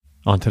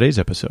on today's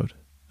episode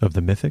of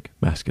The Mythic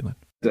Masculine.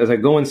 As I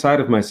go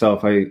inside of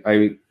myself,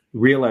 I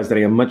realize that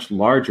I am much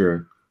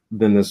larger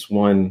than this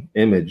one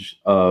image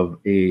of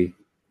a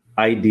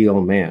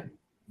ideal man.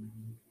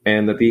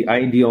 And that the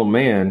ideal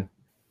man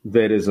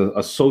that is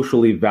a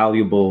socially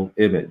valuable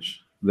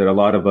image that a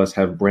lot of us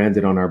have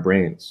branded on our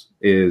brains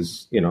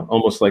is,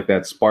 almost like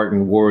that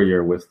Spartan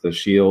warrior with the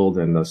shield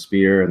and the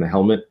spear and the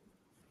helmet.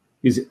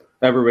 He's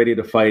ever ready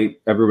to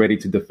fight, ever ready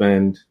to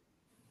defend,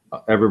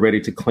 ever ready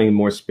to claim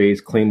more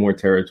space, claim more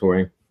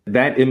territory.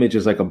 That image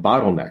is like a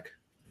bottleneck.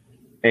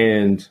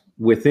 And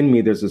within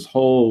me, there's this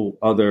whole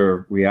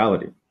other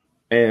reality.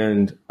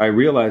 And I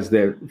realized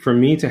that for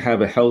me to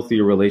have a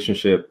healthier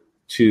relationship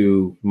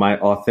to my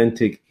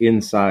authentic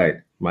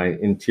inside, my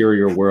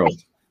interior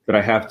world, that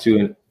I have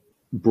to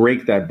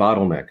break that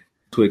bottleneck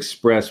to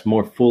express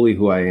more fully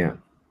who I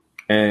am.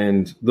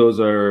 And those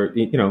are,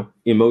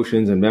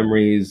 emotions and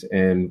memories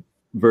and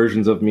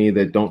versions of me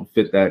that don't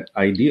fit that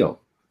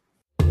ideal.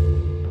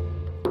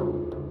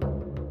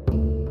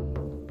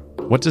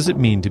 What does it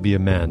mean to be a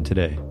man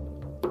today?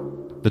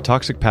 The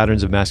toxic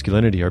patterns of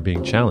masculinity are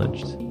being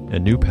challenged,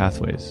 and new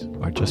pathways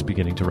are just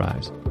beginning to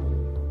rise.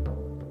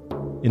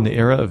 In the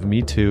era of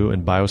Me Too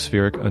and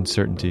biospheric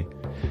uncertainty,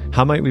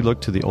 how might we look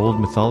to the old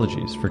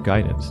mythologies for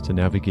guidance to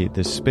navigate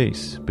this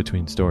space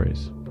between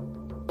stories?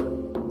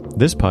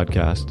 This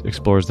podcast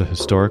explores the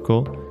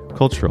historical,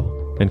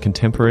 cultural, and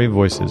contemporary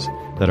voices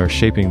that are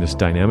shaping this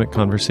dynamic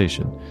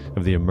conversation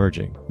of the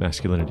emerging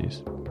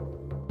masculinities.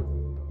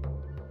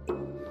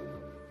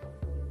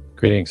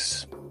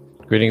 Greetings.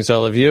 Greetings,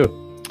 all of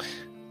you.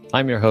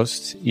 I'm your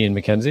host, Ian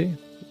McKenzie,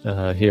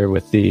 here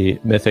with the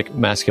Mythic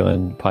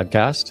Masculine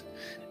podcast.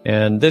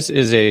 And this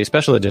is a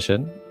special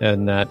edition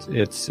in that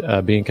it's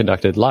being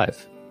conducted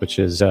live, which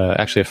is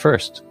actually a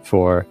first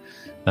for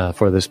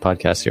this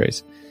podcast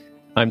series.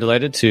 I'm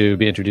delighted to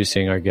be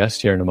introducing our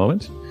guest here in a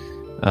moment,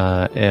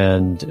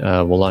 and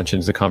we'll launch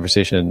into the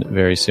conversation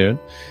very soon.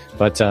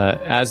 But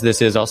as this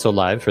is also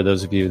live, for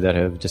those of you that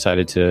have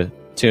decided to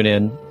tune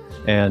in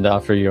and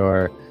offer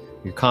your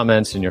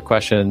comments and your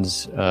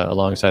questions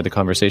alongside the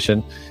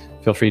conversation,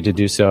 feel free to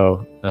do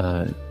so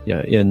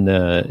in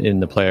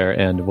the player,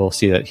 and we'll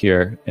see that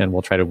here, and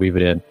we'll try to weave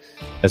it in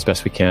as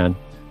best we can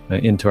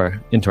into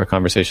our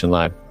conversation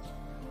live.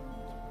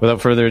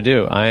 Without further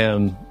ado, I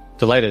am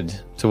delighted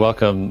to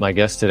welcome my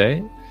guest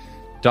today,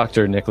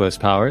 Dr. Nicholas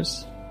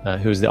Powers,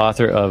 who is the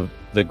author of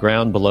The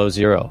Ground Below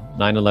Zero,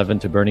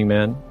 9/11 to Burning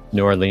Man,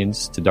 New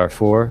Orleans to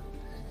Darfur,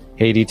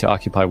 Haiti to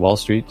Occupy Wall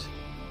Street,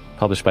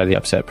 published by the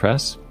Upset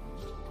Press.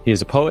 He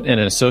is a poet and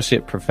an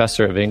associate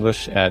professor of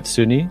English at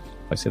SUNY,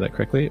 if I say that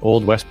correctly,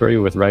 Old Westbury,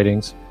 with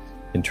writings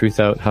in Truth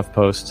Out,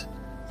 HuffPost,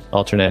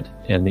 Alternate,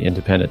 and The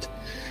Independent.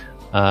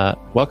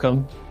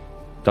 Welcome,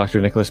 Dr.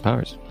 Nicholas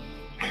Powers.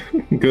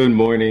 Good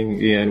morning,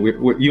 Ian.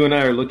 You and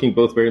I are looking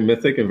both very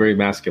mythic and very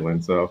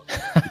masculine, so...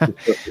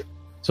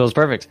 So it's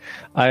perfect.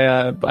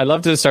 I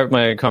love to start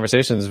my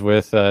conversations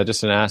with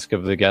just an ask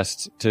of the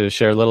guest to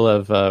share a little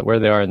of where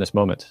they are in this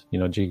moment,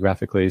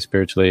 geographically,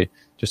 spiritually,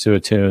 just to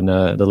attune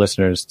the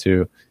listeners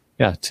to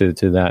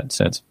that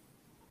sense.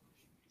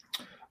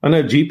 On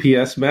a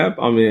GPS map,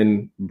 I'm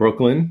in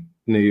Brooklyn,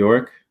 New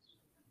York.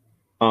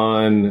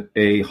 On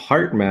a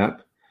heart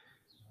map,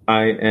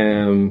 I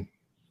am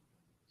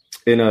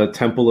in a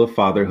temple of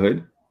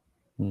fatherhood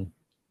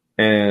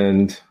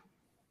and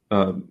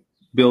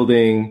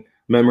building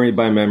memory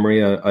by memory,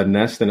 a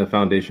nest and a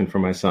foundation for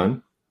my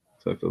son.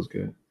 So it feels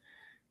good.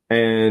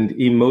 And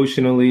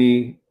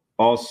emotionally,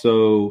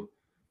 also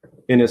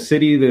in a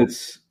city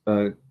that's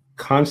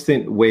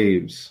constant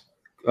waves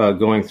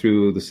going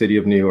through the city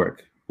of New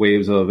York.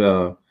 Waves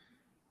of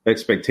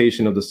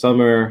expectation of the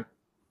summer,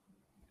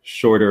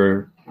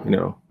 shorter,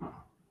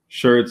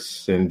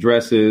 shirts and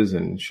dresses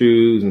and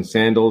shoes and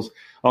sandals.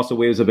 Also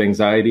waves of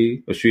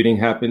anxiety. A shooting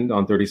happened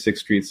on 36th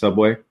Street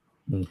subway.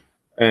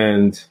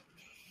 And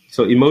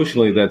so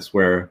emotionally, that's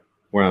where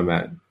I'm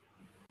at.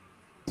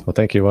 Well,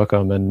 thank you.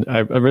 Welcome. And I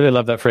really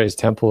love that phrase,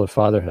 temple of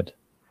fatherhood.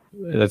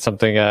 That's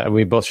something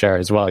we both share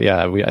as well.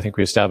 Yeah, I think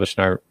we established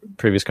in our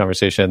previous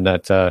conversation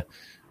that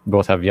we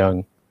both have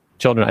young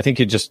children. I think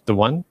you're just the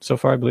one so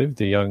far, I believe.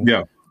 The young,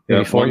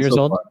 maybe 4 years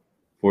old?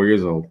 4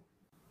 years old.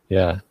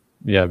 Yeah,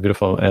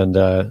 beautiful. And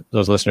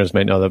those listeners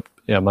may know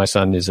that, my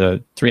son is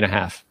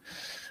 3.5.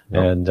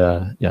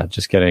 And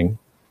just getting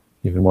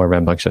even more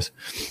rambunctious.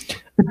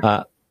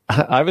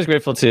 I was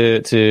grateful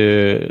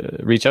to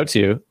reach out to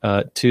you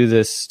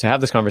to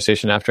have this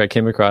conversation after I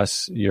came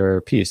across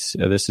your piece.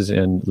 This is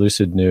in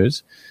Lucid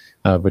News,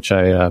 which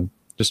I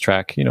just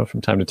track,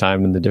 from time to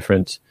time in the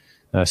different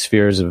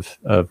spheres of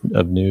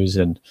news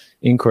and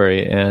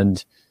inquiry.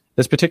 And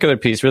this particular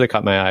piece really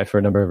caught my eye for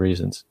a number of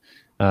reasons.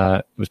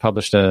 It was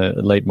published in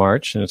late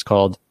March, and it's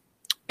called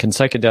 "Can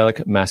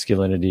Psychedelic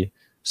Masculinity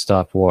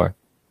Stop War?"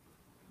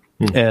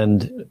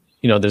 And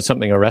there's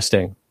something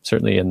arresting,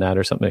 certainly in that,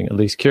 or something at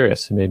least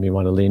curious. It made me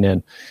want to lean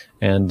in.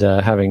 And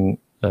having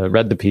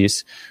read the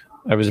piece,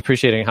 I was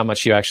appreciating how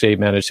much you actually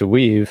managed to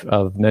weave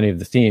of many of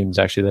the themes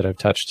actually that I've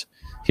touched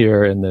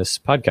here in this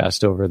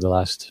podcast over the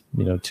last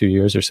 2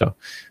 years or so.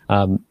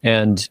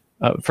 And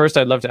first,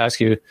 I'd love to ask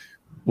you,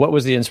 what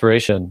was the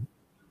inspiration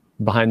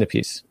behind the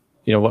piece?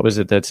 What was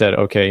it that said,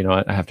 okay,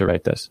 I have to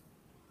write this?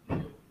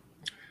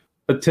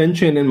 A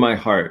tension in my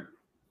heart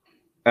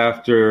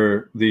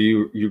after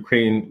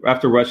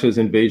after Russia's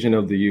invasion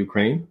of the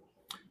Ukraine.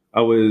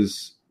 I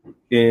was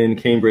in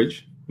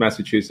Cambridge,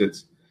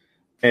 Massachusetts,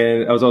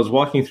 and as I was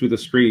walking through the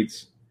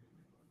streets,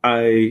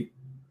 I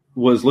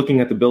was looking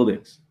at the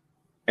buildings,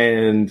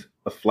 and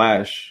a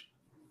flash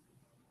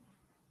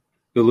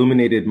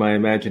illuminated my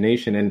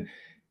imagination, and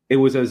it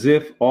was as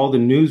if all the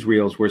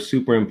newsreels were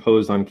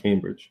superimposed on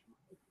Cambridge,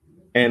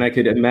 and I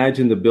could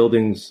imagine the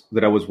buildings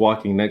that I was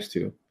walking next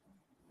to.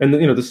 And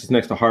this is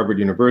next to Harvard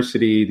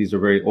University. These are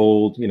very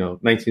old,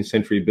 19th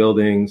century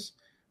buildings,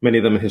 many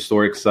of them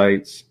historic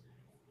sites.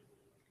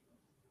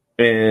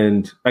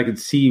 And I could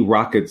see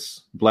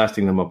rockets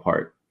blasting them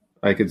apart.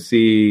 I could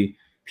see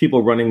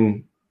people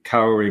running,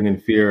 cowering in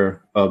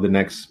fear of the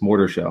next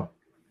mortar shell.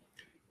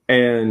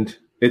 And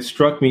it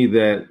struck me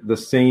that the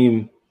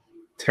same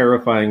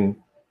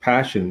terrifying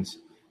passions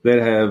that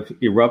have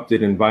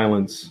erupted in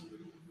violence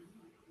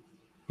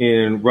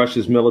in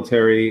Russia's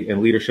military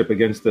and leadership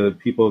against the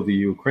people of the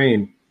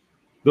Ukraine,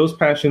 those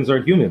passions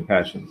are human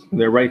passions. And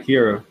they're right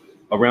here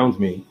around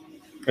me,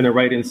 and they're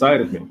right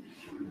inside of me,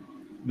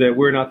 that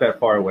we're not that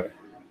far away.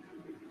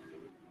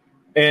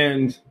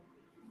 And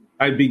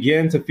I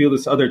began to feel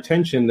this other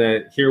tension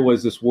that here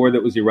was this war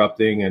that was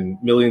erupting and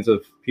millions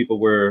of people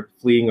were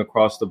fleeing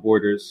across the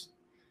borders.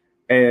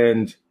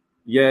 And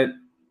yet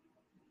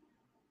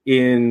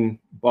in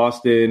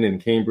Boston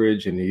and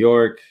Cambridge and New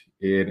York,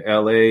 in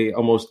LA,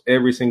 almost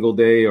every single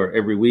day or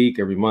every week,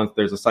 every month,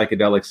 there's a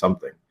psychedelic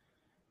something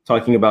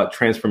talking about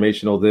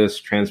transformational this,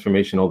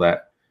 transformational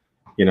that.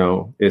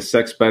 Is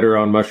sex better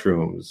on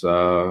mushrooms?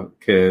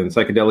 Can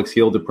psychedelics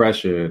heal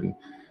depression?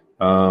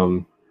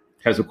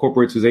 Has the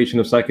corporatization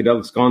of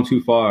psychedelics gone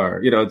too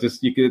far?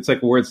 It's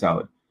like a word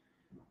salad.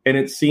 And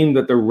it seemed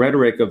that the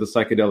rhetoric of the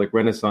psychedelic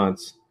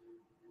renaissance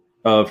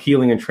of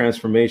healing and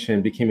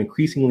transformation became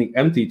increasingly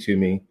empty to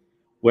me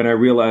when I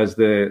realized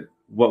that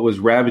what was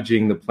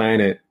ravaging the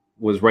planet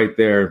was right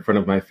there in front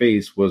of my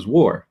face was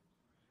war.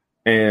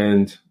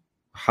 And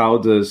how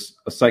does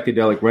a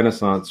psychedelic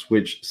renaissance,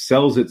 which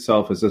sells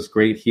itself as this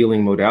great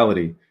healing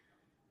modality,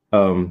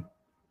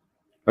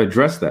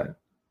 address that?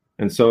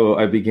 And so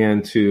I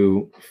began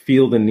to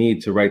feel the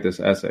need to write this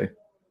essay.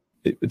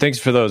 Thanks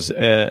for those.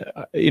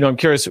 I'm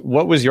curious,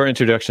 what was your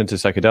introduction to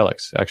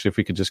psychedelics? Actually, if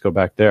we could just go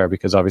back there,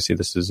 because obviously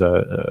this is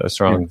a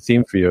strong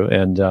theme for you.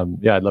 And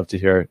I'd love to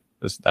hear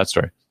that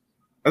story.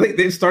 I think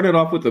they started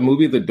off with the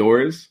movie The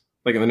Doors,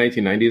 like in the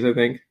 1990s, I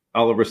think,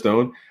 Oliver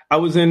Stone. I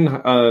was in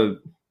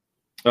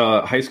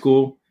high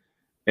school,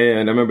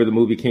 and I remember the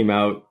movie came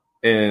out,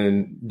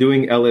 and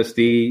doing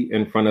LSD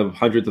in front of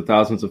hundreds of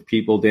thousands of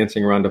people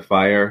dancing around a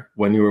fire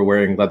when you were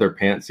wearing leather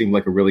pants seemed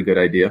like a really good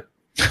idea.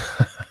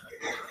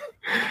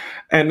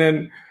 And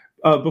then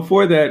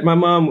before that, my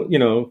mom,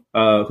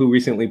 who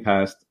recently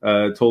passed,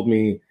 told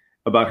me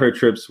about her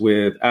trips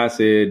with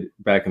acid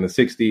back in the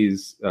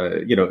 60s,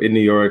 in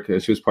New York.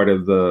 She was part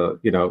of the,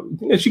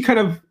 she kind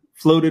of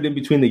floated in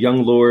between the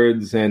Young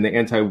Lords and the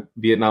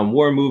anti-Vietnam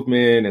War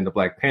movement and the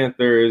Black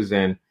Panthers.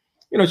 And,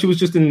 she was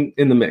just in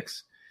the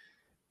mix.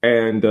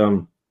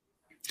 And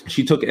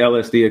she took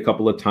LSD a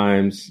couple of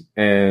times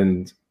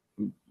and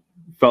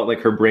felt like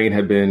her brain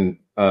had been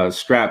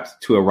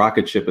strapped to a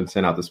rocket ship and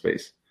sent out to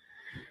space.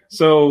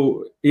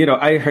 So,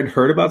 I had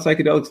heard about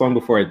psychedelics long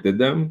before I did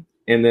them.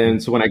 And then,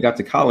 so when I got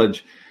to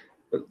college,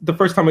 the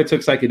first time I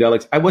took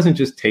psychedelics, I wasn't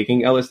just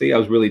taking LSD. I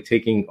was really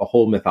taking a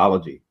whole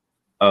mythology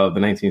of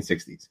the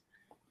 1960s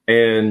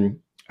and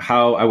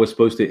how I was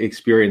supposed to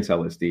experience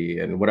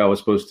LSD and what I was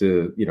supposed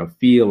to,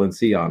 feel and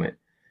see on it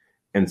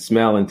and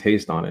smell and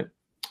taste on it.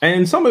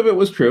 And some of it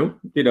was true,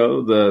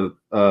 the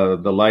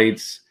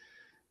lights,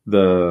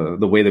 the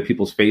way that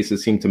people's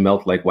faces seemed to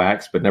melt like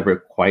wax, but never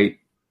quite,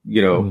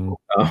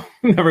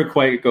 never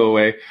quite go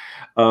away.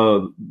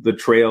 The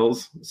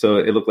trails, so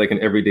it looked like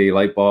an everyday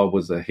light bulb,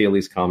 was a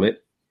Halley's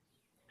Comet.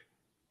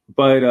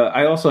 But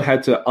I also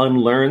had to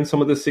unlearn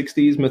some of the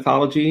 60s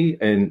mythology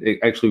and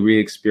actually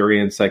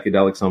re-experience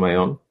psychedelics on my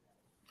own.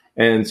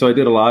 And so I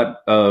did a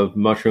lot of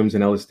mushrooms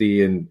and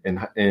LSD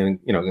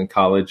in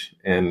college,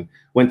 and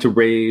went to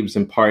raves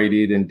and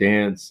partied and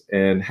danced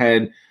and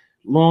had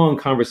long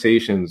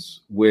conversations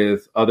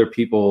with other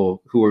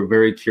people who were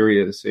very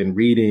curious and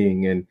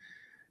reading and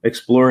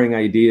exploring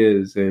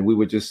ideas. And we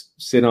would just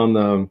stand on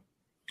a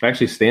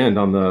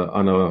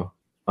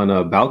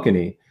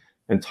balcony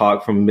and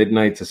talk from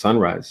midnight to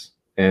sunrise.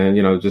 And,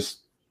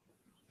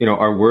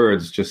 our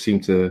words just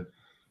seemed to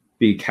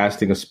be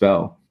casting a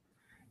spell.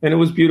 And it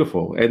was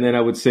beautiful. And then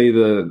I would say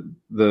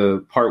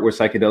the part where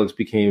psychedelics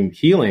became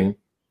healing,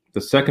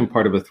 the second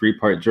part of a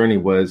 3-part journey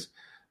was,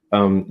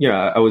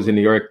 I was in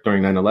New York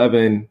during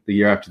 9/11. The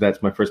year after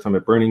that's my first time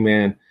at Burning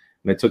Man.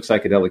 And I took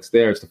psychedelics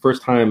there. It's the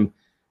first time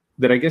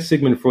that I guess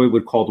Sigmund Freud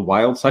would call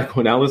wild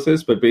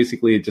psychoanalysis, but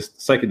basically just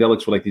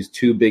psychedelics were like these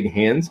two big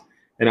hands,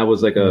 And I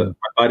was like my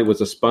body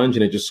was a sponge,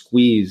 and it just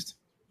squeezed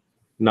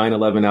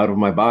 9/11 out of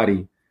my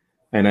body.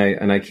 And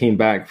I came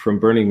back from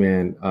Burning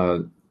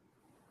Man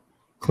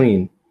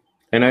clean.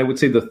 And I would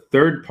say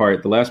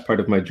the last part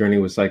of my journey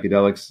with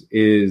psychedelics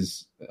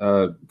is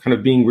kind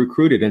of being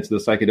recruited into the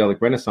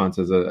psychedelic renaissance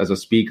as a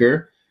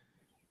speaker,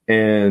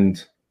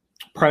 and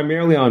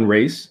primarily on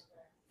race.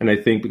 And I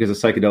think because the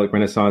psychedelic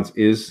renaissance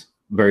is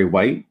very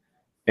white,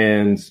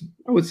 and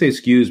I would say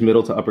skews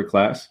middle to upper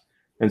class.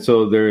 And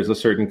so there is a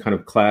certain kind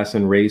of class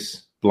and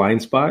race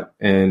blind spot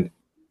and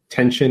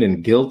tension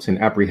and guilt and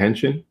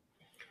apprehension,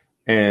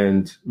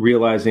 and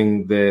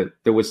realizing that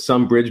there was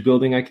some bridge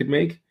building I could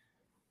make.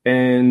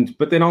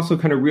 But then also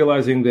kind of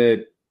realizing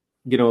that,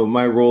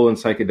 my role in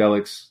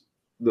psychedelics,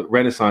 the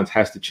Renaissance,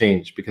 has to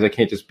change, because I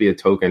can't just be a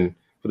token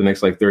for the next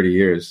 30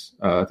 years.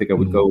 I think I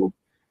would go,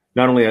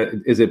 not only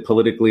is it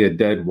politically a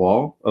dead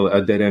wall,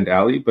 a dead end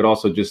alley, but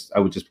also I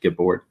would just get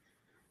bored.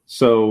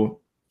 So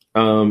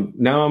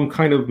now I'm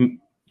kind of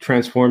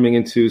transforming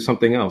into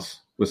something else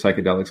with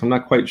psychedelics. I'm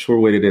not quite sure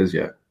what it is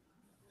yet.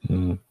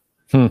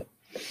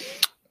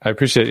 I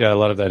appreciate a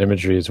lot of that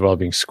imagery as well,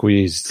 being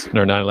squeezed,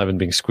 or 9/11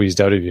 being squeezed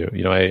out of you.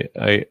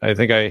 I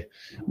think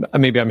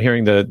maybe I'm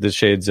hearing the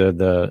shades of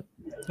the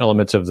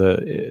elements of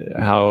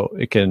how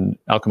it can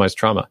alchemize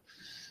trauma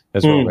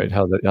as well, right?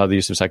 How the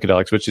use of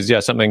psychedelics, which is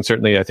something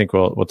certainly I think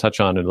we'll touch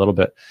on in a little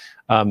bit.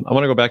 I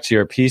want to go back to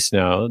your piece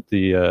now,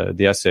 the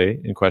essay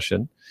in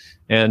question,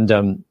 and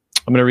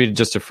I'm going to read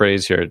just a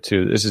phrase here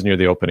too. This is near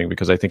the opening,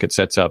 because I think it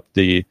sets up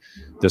the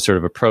sort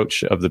of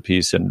approach of the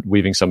piece and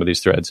weaving some of these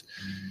threads.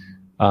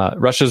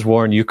 Russia's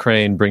war in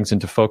Ukraine brings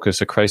into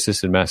focus a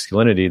crisis in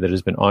masculinity that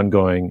has been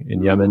ongoing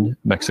in Yemen,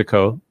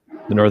 Mexico,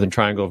 the Northern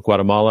Triangle of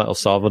Guatemala, El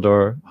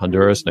Salvador,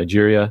 Honduras,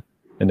 Nigeria,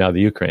 and now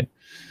the Ukraine.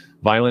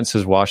 Violence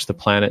has washed the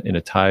planet in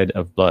a tide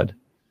of blood.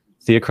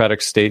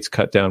 Theocratic states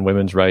cut down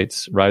women's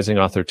rights. Rising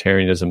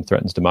authoritarianism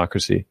threatens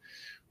democracy.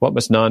 What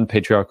must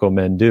non-patriarchal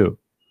men do?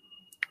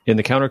 In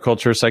the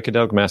counterculture,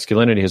 psychedelic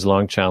masculinity has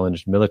long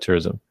challenged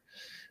militarism.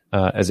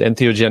 As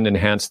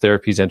entheogen-enhanced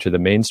therapies enter the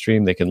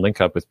mainstream, they can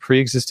link up with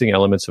pre-existing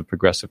elements of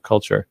progressive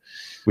culture.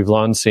 We've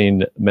long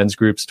seen men's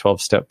groups,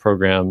 12-step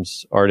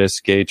programs,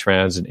 artists, gay,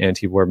 trans, and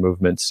anti-war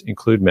movements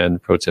include men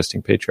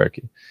protesting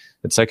patriarchy.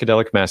 That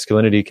psychedelic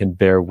masculinity can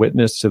bear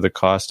witness to the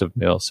cost of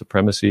male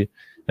supremacy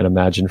and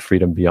imagine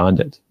freedom beyond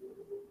it.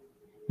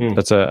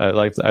 I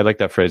like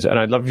that phrase, and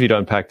I'd love for you to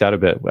unpack that a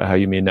bit. How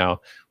you mean now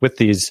with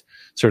these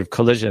sort of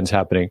collisions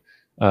happening?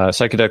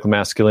 Psychedelic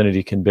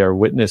masculinity can bear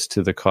witness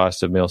to the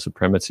cost of male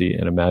supremacy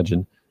and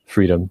imagine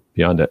freedom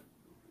beyond it.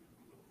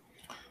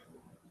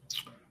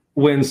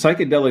 When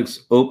psychedelics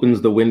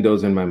opens the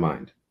windows in my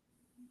mind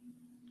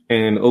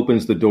and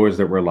opens the doors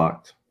that were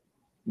locked,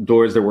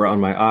 doors that were on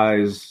my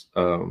eyes,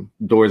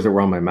 doors that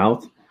were on my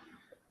mouth,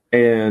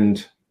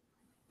 and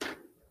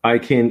I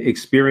can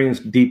experience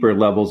deeper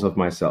levels of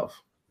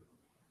myself,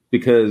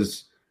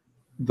 because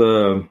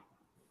the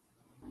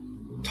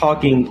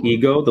talking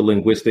ego, the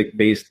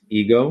linguistic-based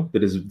ego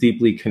that is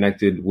deeply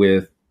connected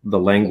with the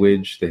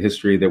language, the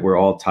history that we're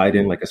all tied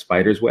in like a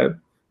spider's web,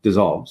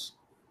 dissolves.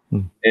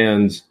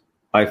 And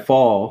I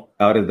fall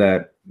out of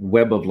that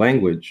web of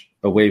language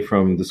away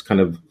from this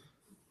kind of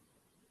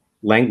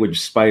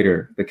language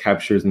spider that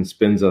captures and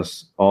spins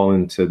us all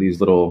into these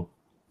little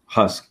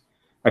husks.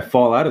 I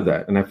fall out of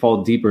that, and I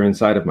fall deeper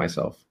inside of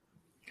myself.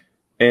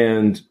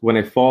 And when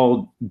I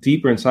fall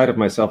deeper inside of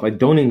myself, I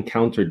don't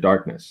encounter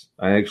darkness.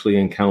 I actually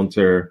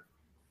encounter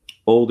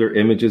older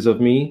images of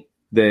me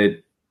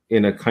that,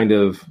 in a kind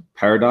of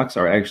paradox,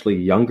 are actually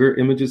younger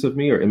images of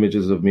me, or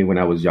images of me when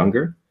I was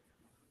younger.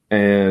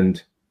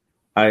 And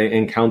I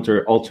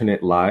encounter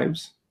alternate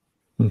lives,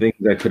 things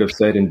I could have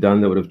said and done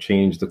that would have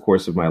changed the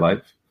course of my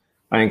life.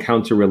 I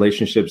encounter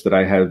relationships that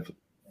I have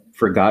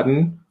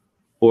forgotten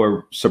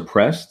or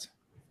suppressed.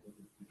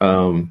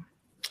 I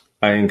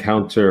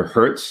encounter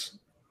hurts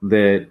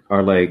that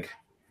are like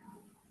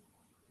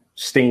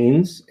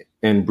stains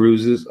and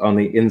bruises on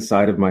the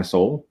inside of my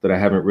soul that I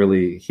haven't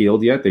really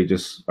healed yet. They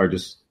just are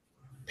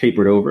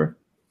papered over.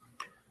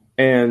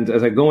 And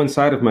as I go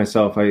inside of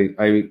myself,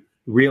 I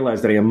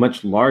realize that I am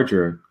much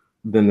larger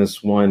than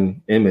this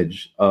one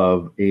image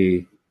of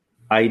a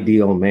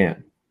ideal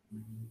man.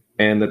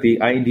 And that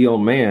the ideal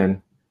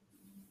man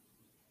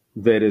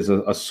that is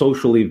a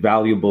socially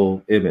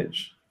valuable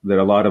image that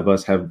a lot of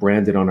us have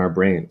branded on our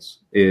brains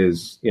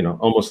is,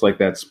 almost like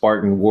that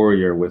Spartan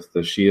warrior with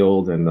the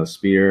shield and the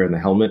spear and the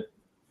helmet.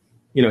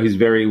 He's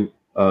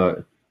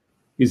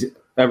he's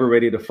ever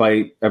ready to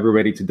fight, ever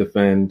ready to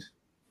defend,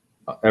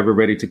 ever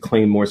ready to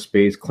claim more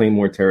space, claim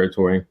more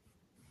territory.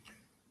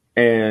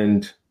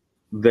 And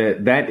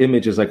that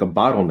image is like a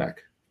bottleneck.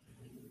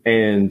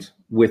 And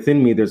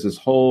within me, there's this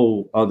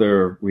whole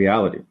other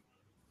reality.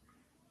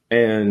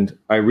 And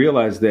I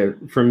realized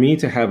that for me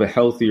to have a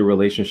healthier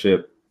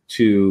relationship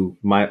to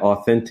my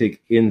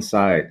authentic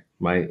inside,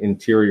 my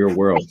interior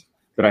world,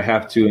 that I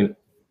have to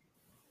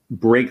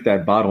break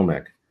that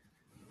bottleneck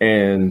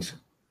and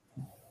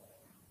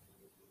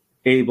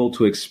able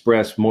to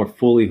express more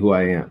fully who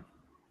I am.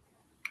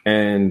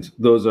 And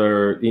those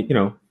are,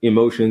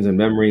 emotions and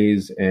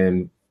memories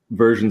and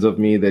versions of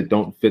me that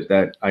don't fit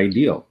that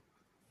ideal.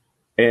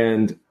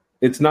 And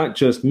it's not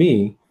just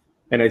me.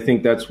 And I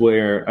think that's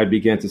where I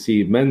began to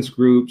see men's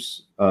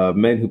groups,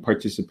 men who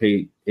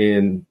participate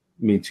in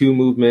Me Too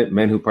movement,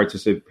 men who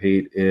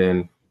participate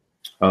in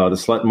the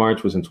Slut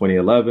March was in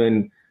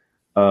 2011,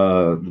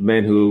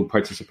 men who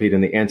participate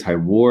in the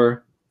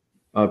anti-war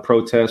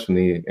protests from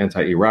the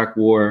anti-Iraq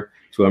war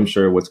to, I'm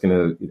sure, what's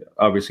going to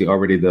obviously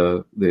already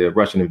the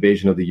Russian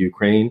invasion of the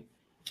Ukraine.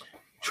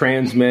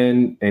 Trans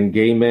men and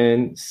gay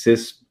men,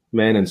 cis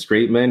men and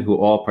straight men who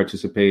all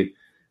participate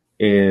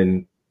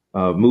in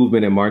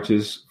movement and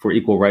marches for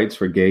equal rights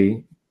for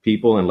gay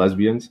people and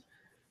lesbians.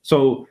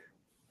 So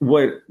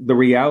what the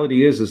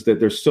reality is that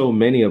there's so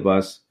many of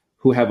us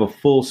who have a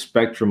full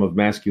spectrum of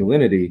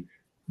masculinity,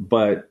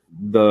 but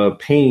the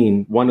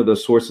pain, one of the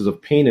sources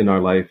of pain in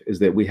our life is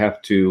that we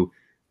have to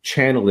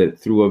channel it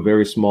through a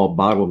very small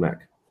bottleneck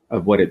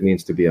of what it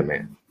means to be a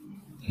man.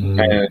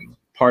 And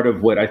part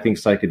of what I think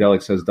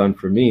psychedelics has done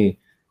for me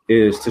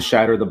is to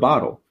shatter the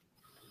bottle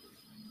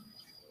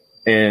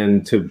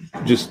and to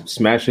just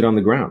smash it on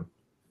the ground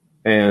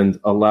and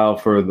allow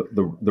for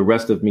the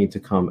rest of me to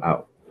come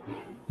out.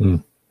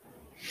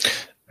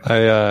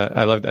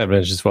 I love that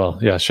image as well.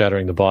 Yeah,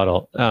 shattering the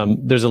bottle.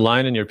 There's a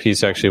line in your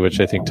piece actually, which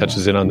I think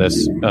touches in on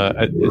this.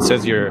 It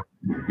says you're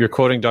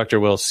quoting Dr.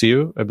 Will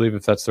Siu, I believe,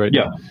 if that's the right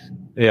name.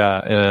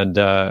 Yeah,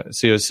 and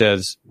Siu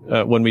says,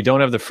 when we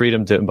don't have the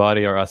freedom to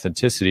embody our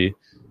authenticity,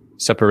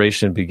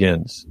 separation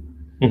begins.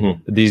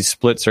 These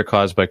splits are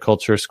caused by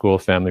culture, school,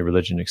 family,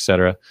 religion,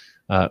 etc.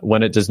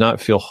 When it does not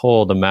feel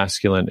whole, the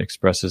masculine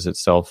expresses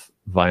itself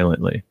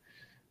violently.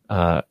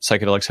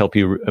 Psychedelics help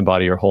you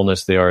embody your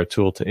wholeness. They are a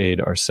tool to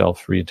aid our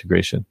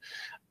self-reintegration.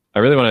 I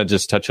really want to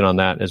just touch on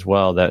that as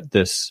well, that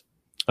this,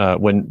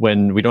 when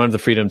we don't have the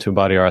freedom to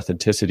embody our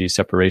authenticity,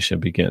 separation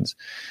begins.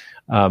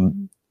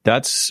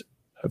 That's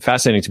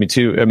fascinating to me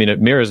too. I mean, it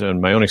mirrors in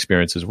my own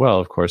experience as well,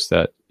 of course,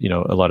 that,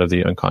 a lot of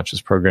the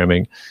unconscious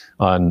programming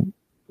on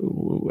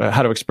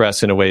how to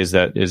express in a ways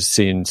that is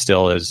seen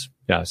still as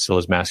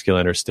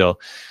masculine, or still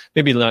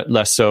maybe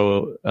less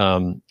so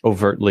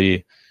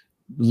overtly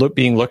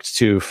being looked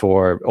to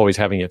for always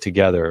having it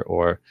together,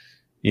 or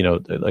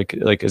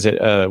like is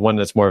it one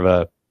that's more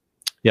of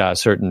a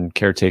certain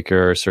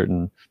caretaker or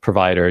certain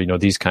provider,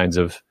 these kinds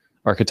of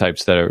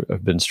archetypes that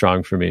have been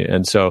strong for me.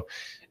 And so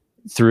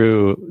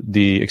through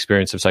the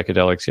experience of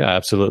psychedelics,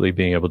 absolutely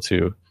being able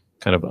to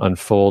kind of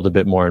unfold a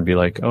bit more and be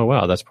like, oh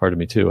wow, that's part of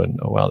me too, and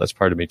oh wow, that's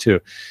part of me too.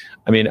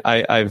 I mean,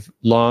 I've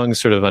long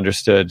sort of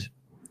understood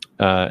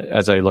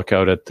as I look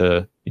out at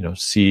the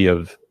sea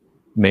of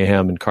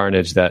mayhem and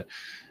carnage that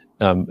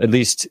at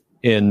least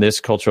in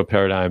this cultural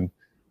paradigm,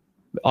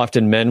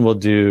 often men will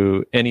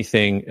do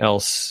anything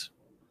else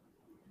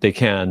they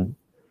can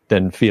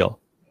than feel.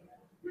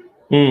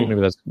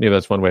 Maybe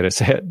that's one way to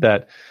say it.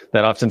 That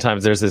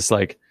oftentimes there's this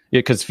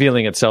because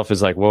feeling itself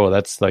is like, whoa,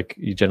 that's like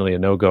generally a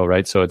no-go,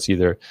 right? So it's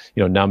either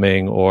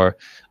numbing, or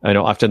I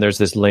know often there's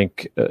this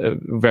link,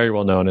 very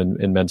well known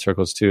in men's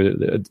circles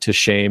too, to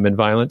shame and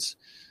violence.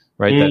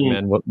 Right,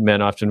 that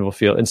men often will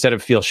instead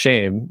of feel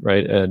shame,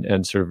 right,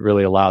 and sort of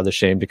really allow the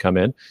shame to come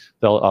in,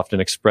 they'll often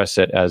express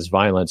it as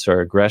violence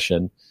or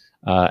aggression,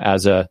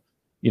 as an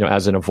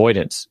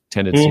avoidance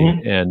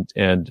tendency.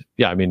 And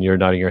yeah, I mean, you're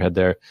nodding your head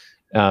there,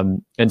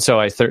 and so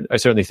I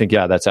certainly think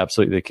that's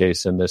absolutely the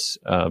case. And this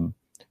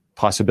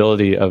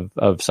possibility of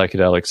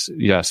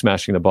psychedelics,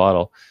 smashing the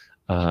bottle,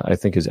 I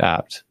think is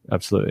apt.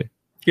 Absolutely.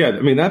 Yeah, I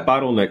mean that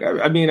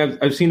bottleneck. I mean,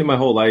 I've seen it my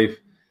whole life,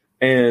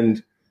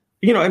 and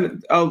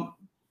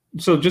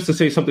So just to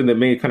say something that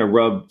may kind of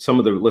rub some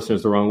of the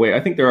listeners the wrong way,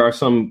 I think there are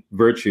some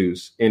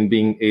virtues in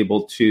being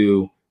able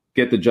to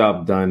get the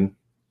job done,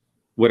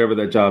 whatever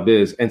that job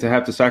is, and to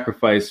have to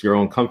sacrifice your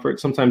own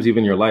comfort, sometimes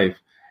even your life,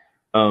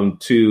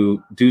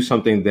 to do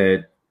something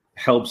that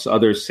helps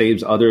others,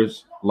 saves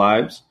others'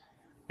 lives,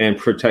 and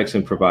protects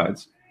and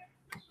provides.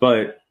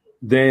 But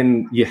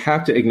then you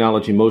have to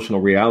acknowledge emotional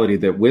reality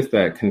that with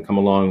that can come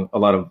along a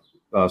lot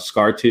of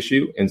scar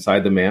tissue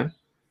inside the man,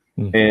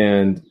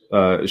 and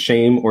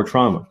shame or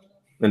trauma.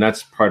 And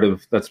that's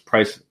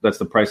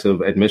the price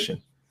of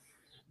admission.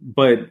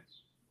 But,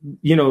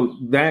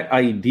 that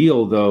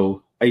ideal,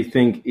 though, I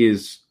think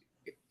is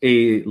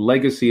a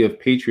legacy of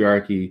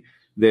patriarchy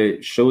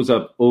that shows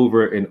up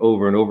over and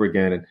over and over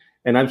again.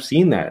 And I've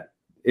seen that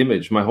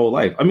image my whole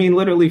life. I mean,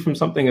 literally from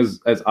something as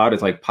odd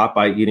as like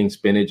Popeye eating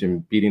spinach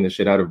and beating the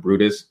shit out of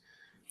Brutus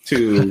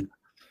to,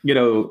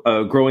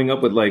 growing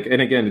up with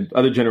and again,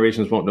 other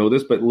generations won't know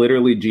this, but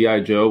literally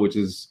G.I. Joe, which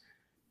is,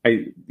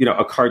 a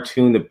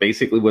cartoon that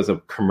basically was a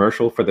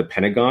commercial for the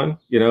Pentagon,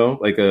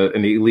 like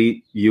an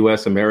elite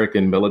U.S.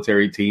 American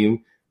military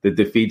team that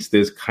defeats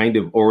this kind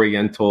of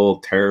Oriental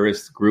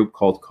terrorist group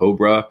called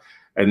Cobra.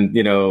 And,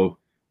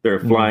 they're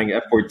flying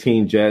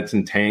F-14 jets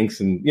and tanks.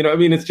 And,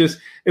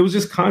 it was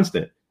just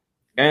constant.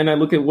 And I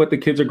look at what the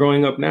kids are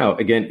growing up now.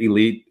 Again,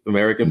 elite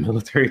American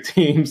military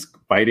teams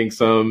fighting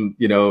some,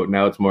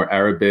 now it's more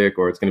Arabic,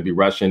 or it's going to be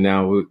Russian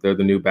now. They're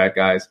the new bad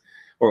guys.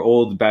 or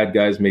old bad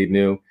guys made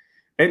new.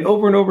 And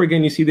over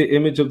again, you see the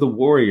image of the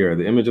warrior,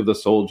 the image of the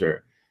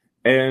soldier.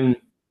 And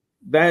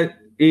that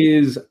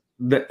is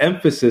the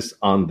emphasis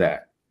on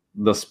that,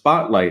 the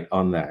spotlight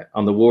on that,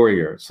 on the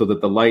warrior, so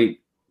that the light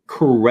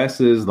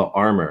caresses the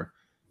armor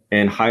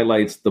and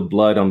highlights the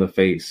blood on the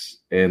face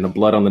and the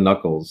blood on the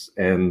knuckles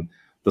and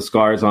the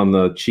scars on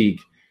the cheek,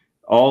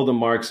 all the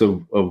marks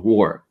of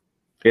war.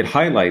 It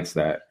highlights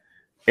that.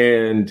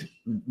 And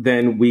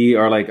then we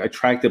are like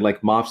attracted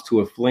like moths to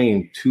a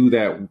flame to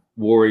that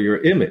warrior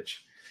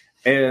image.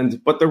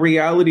 But the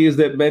reality is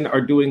that men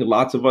are doing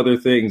lots of other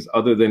things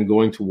other than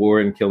going to war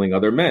and killing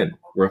other men.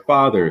 We're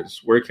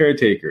fathers, we're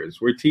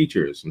caretakers, we're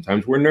teachers,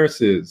 sometimes we're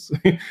nurses,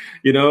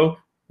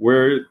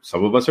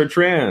 some of us are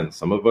trans,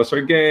 some of us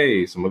are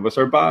gay, some of us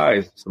are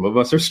bi, some of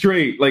us are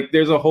straight. Like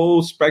there's a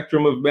whole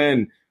spectrum of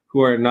men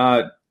who are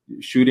not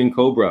shooting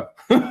Cobra,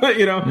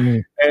 Mm-hmm.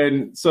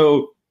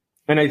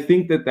 And I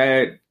think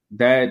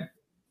that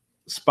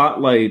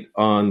spotlight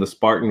on the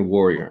Spartan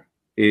warrior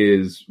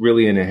is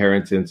really an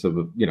inheritance of,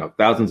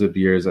 thousands of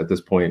years at this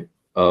point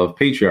of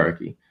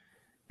patriarchy,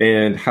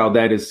 and how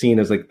that is seen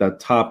as like the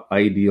top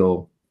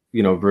ideal,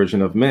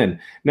 version of men.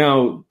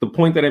 Now, the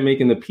point that I make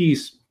in the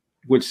piece,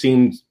 which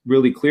seems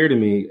really clear to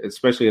me,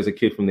 especially as a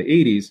kid from the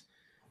 80s,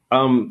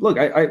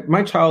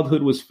 my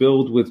childhood was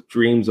filled with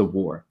dreams of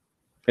war,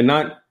 and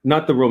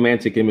not the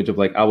romantic image of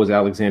like I was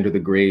Alexander the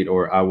Great,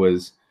 or I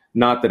was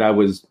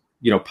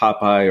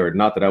Popeye, or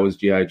not that I was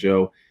G.I.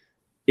 Joe.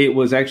 It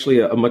was actually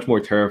a much more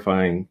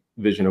terrifying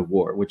vision of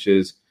war, which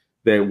is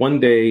that one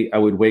day I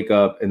would wake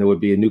up and there would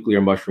be a nuclear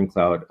mushroom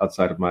cloud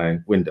outside of my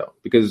window.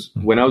 Because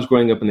when I was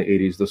growing up in the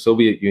 80s, the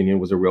Soviet Union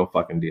was a real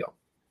fucking deal.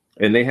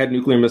 And they had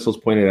nuclear missiles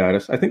pointed at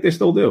us. I think they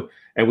still do.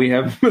 And we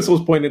have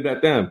missiles pointed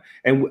at them.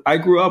 And I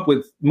grew up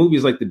with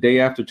movies like The Day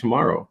After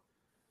Tomorrow,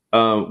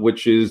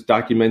 which is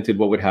documented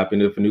what would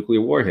happen if a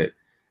nuclear war hit.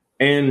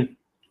 And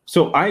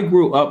so I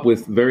grew up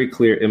with very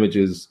clear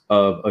images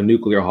of a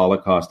nuclear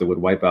holocaust that would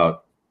wipe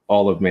out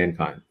all of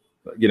mankind,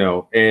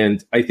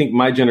 and I think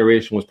my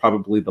generation was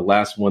probably the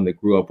last one that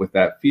grew up with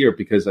that fear,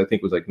 because I think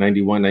it was like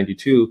 91,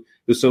 92,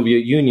 the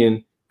Soviet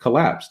Union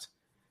collapsed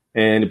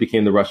and it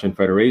became the Russian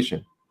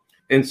Federation.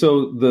 And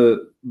so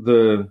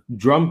the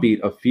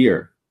drumbeat of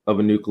fear of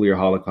a nuclear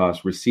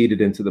holocaust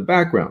receded into the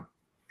background,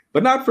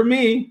 but not for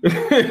me.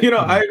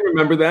 I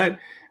remember that.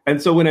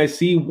 And so when I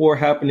see war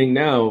happening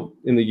now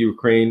in the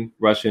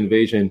Ukraine-Russia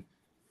invasion,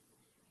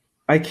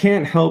 I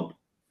can't help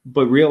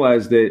but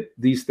realize that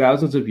these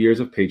thousands of years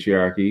of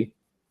patriarchy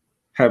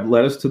have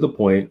led us to the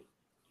point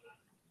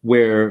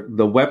where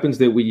the weapons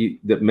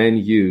that men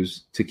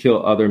use to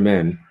kill other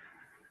men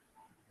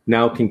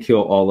now can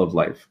kill all of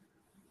life.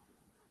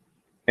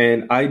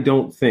 And I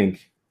don't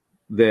think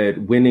that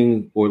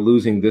winning or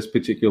losing this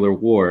particular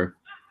war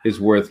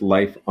is worth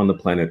life on the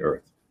planet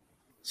Earth.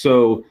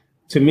 So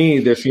to me,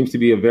 there seems to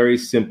be a very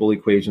simple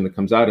equation that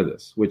comes out of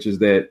this, which is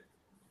that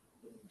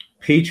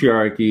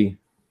patriarchy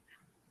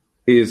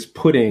is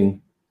putting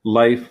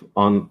life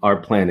on our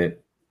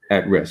planet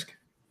at risk,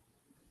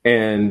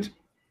 and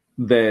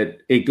that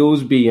it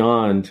goes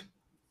beyond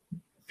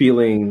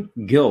feeling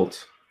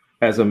guilt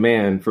as a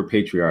man for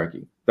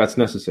patriarchy. That's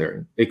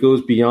necessary. It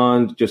goes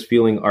beyond just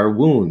feeling our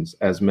wounds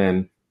as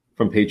men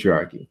from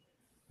patriarchy.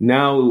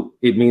 Now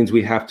it means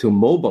we have to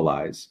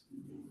mobilize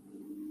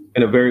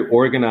in a very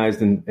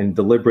organized and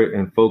deliberate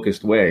and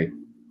focused way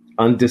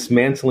on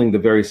dismantling the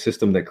very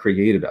system that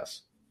created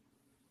us.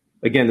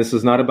 Again, this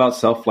is not about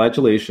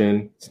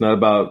self-flagellation. It's not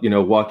about,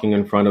 walking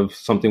in front of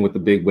something with a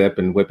big whip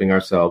and whipping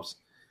ourselves.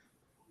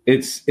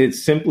 It's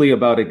simply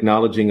about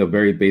acknowledging a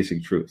very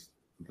basic truth,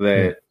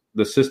 that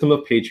the system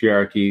of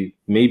patriarchy,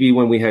 maybe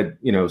when we had,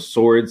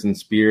 swords and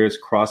spears,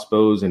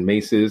 crossbows and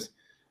maces,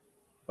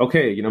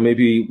 okay,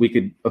 maybe we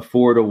could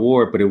afford a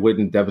war, but it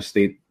wouldn't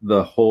devastate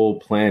the whole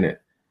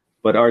planet.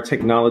 But our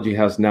technology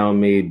has now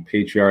made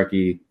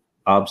patriarchy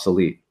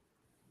obsolete.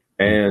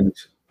 And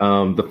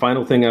the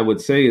final thing I would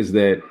say is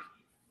that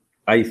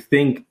I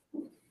think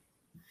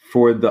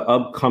for the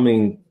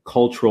upcoming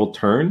cultural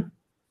turn,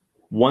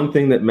 one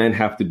thing that men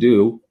have to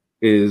do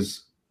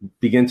is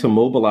begin to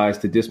mobilize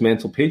to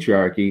dismantle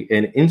patriarchy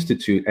and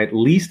institute, at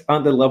least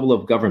on the level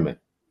of government,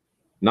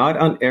 not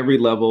on every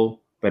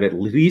level, but at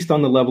least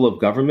on the level of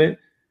government,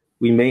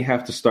 we may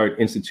have to start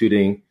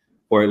instituting,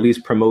 or at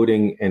least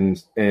promoting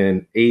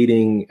and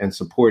aiding and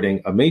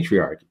supporting a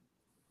matriarchy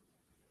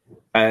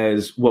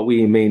as what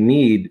we may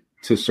need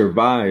to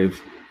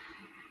survive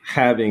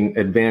having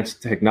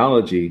advanced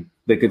technology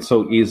that could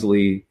so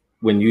easily,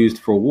 when used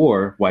for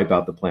war, wipe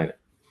out the planet.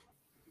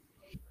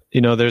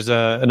 There's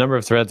a number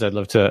of threads I'd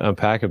love to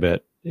unpack a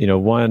bit.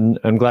 One,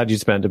 I'm glad you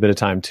spent a bit of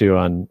time too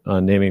on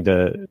naming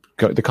the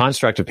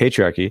construct of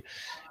patriarchy.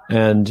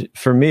 And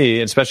for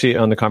me, especially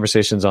on the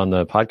conversations on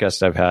the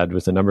podcast I've had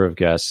with a number of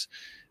guests,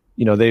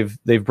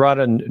 they've brought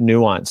a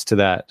nuance to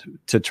that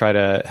to try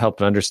to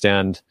help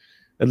understand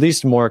at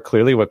least more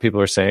clearly what people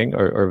are saying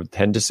or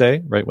tend to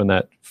say, right, when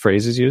that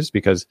phrase is used,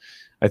 because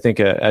I think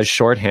as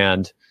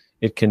shorthand,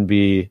 it can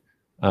be,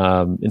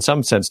 in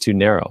some sense, too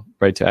narrow.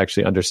 right? To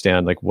actually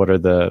understand like what are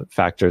the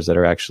factors that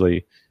are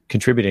actually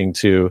contributing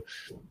to,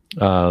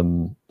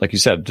 like you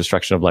said,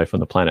 destruction of life on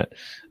the planet.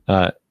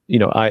 In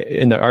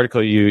the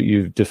article,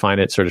 you define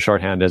it sort of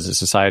shorthand as a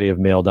society of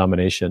male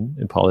domination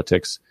in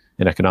politics,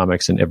 in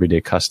economics, and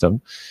everyday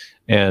custom.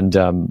 And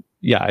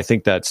I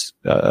think that's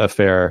a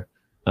fair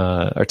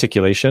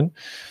articulation.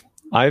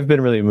 I've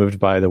been really moved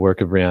by the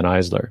work of Riane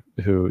Eisler,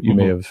 who you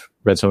may have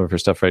read some of her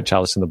stuff, right?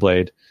 Chalice and the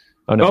Blade.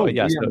 Oh no,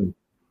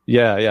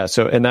 yeah.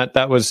 So, and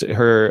that was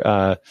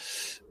her,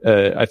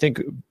 I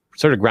think,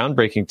 sort of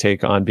groundbreaking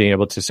take on being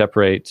able to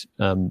separate,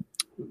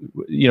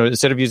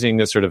 instead of using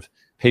this sort of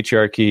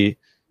patriarchy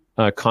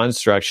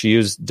construct, she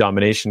used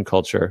domination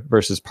culture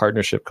versus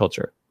partnership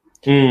culture.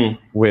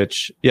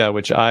 Which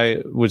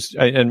I was,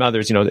 and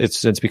others, it's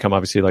since become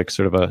obviously like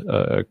sort of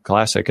a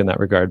classic in that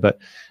regard. But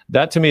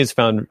that to me I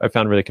found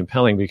really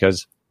compelling,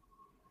 because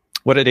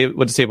what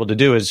it's able to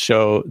do is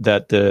show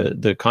that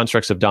the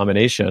constructs of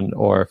domination,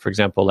 or for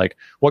example, like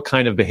what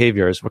kind of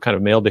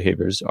male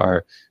behaviors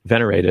are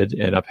venerated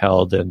and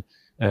upheld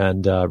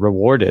and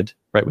rewarded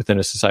right within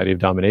a society of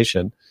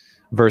domination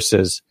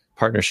versus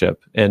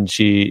partnership. And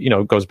she,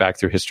 goes back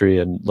through history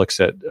and looks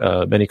at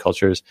many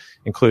cultures,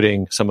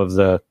 including some of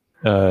the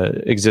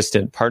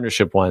existent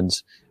partnership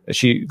ones.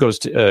 She goes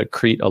to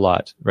Crete a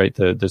lot, right?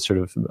 The sort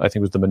of, I think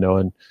it was the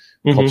Minoan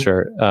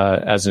culture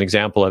as an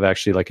example of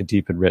actually like a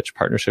deep and rich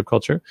partnership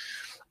culture.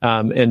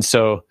 And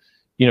so,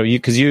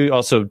 because you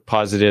also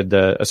posited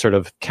a sort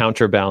of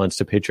counterbalance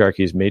to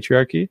patriarchy is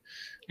matriarchy.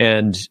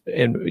 And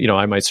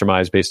I might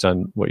surmise based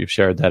on what you've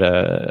shared that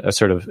a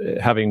sort of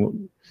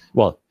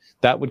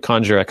that would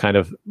conjure a kind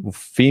of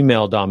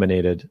female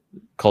dominated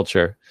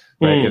culture.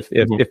 Right.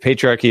 If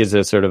patriarchy is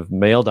a sort of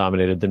male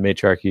dominated, then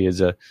matriarchy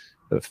is a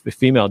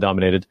female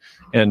dominated.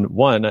 And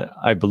one,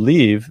 I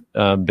believe,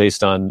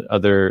 based on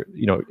other,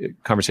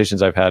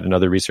 conversations I've had and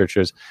other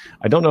researchers,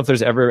 I don't know if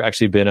there's ever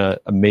actually been a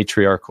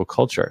matriarchal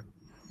culture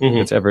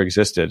that's ever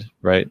existed.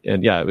 Right.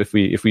 And if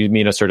we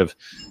mean a sort of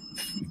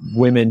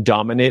women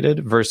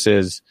dominated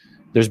versus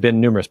there's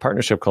been numerous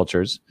partnership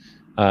cultures,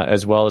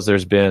 as well as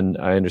there's been,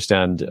 I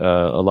understand,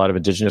 a lot of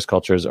indigenous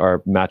cultures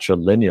are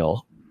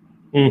matrilineal.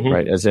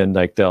 Right, as in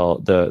like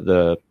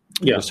the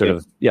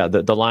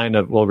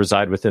line will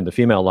reside within the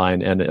female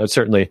line, and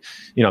certainly,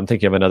 I'm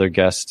thinking of another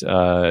guest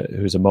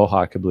who's a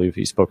Mohawk, I believe.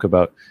 He spoke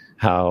about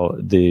how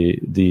the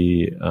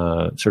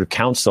sort of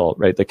council,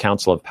 right, the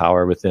council of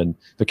power within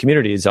the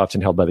community is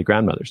often held by the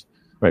grandmothers,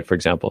 right, for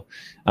example,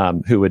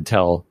 who would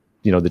tell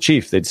the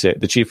chief. They'd say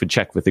the chief would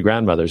check with the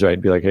grandmothers, right,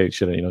 and be like, hey,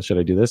 should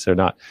I do this or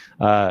not?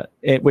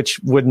 Which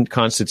wouldn't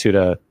constitute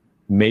a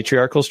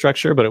matriarchal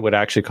structure, but it would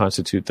actually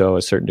constitute, though,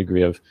 a certain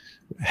degree of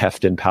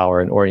heft and power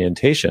and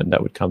orientation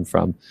that would come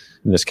from,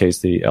 in this case,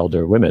 the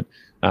elder women,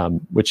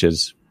 which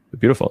is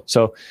beautiful.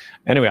 So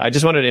anyway, I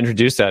just wanted to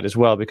introduce that as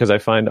well, because I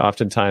find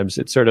oftentimes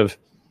it sort of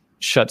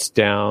shuts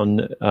down,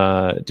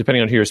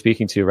 depending on who you're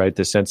speaking to, right,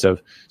 the sense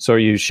of, so are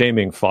you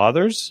shaming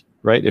fathers,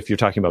 right, if you're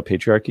talking about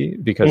patriarchy?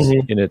 Because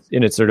in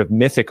its sort of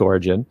mythic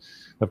origin,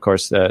 of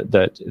course,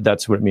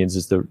 that's what it means,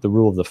 is the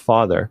rule of the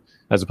father,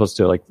 as opposed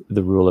to like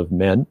the rule of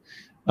men.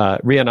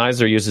 Riane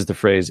Eisler uses the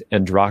phrase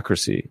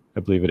androcracy, I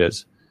believe it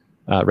is,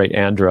 right?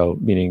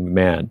 Andro meaning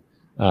man,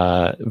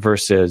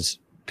 versus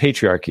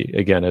patriarchy,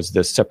 again, as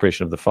the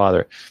separation of the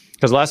father.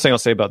 Because the last thing I'll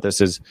say about this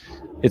is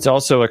it's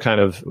also a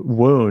kind of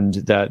wound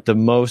that the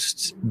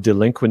most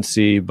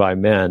delinquency by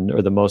men,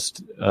 or the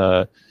most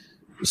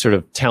sort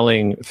of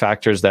telling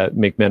factors that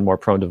make men more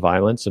prone to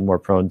violence and more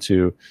prone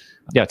to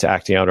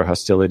acting out or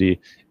hostility,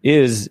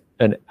 is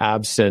an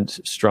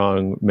absent,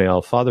 strong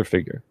male father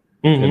figure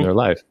in their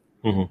life.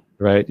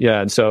 Right. Yeah.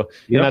 And so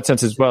in that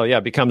sense as well,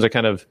 it becomes a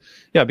kind of,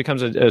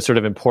 becomes a sort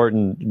of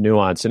important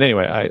nuance. And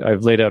anyway,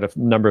 I've laid out a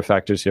number of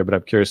factors here, but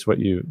I'm curious what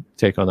you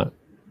take on that.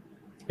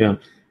 Yeah.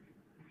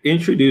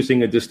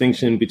 Introducing a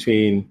distinction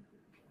between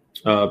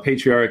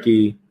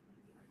patriarchy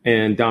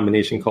and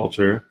domination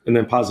culture, and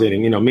then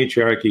positing,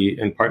 matriarchy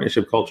and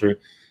partnership culture,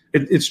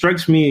 it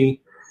strikes me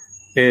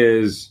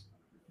as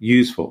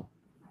useful.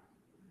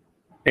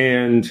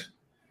 And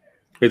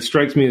it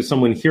strikes me as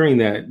someone hearing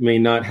that may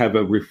not have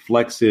a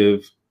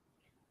reflexive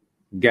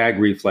gag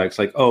reflex,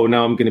 like, oh,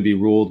 now I'm going to be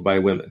ruled by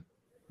women,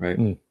 right?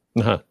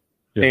 Yeah.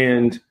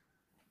 And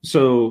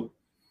so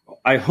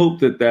I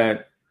hope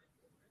that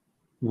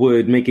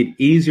would make it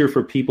easier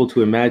for people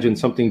to imagine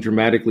something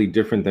dramatically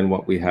different than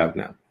what we have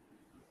now.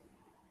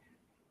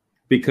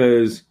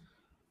 Because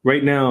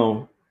right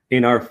now,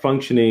 in our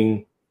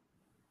functioning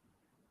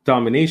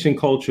domination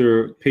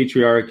culture,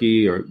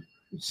 patriarchy, or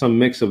some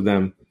mix of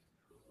them,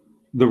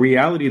 the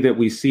reality that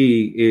we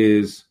see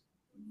is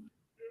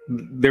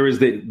there is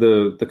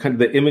the kind of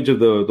the image of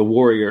the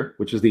warrior,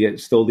 which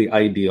is still the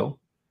ideal,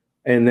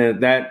 and then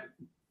that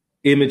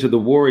image of the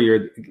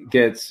warrior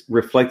gets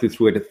reflected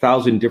through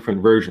 1,000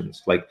 different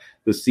versions, like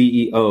the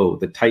CEO,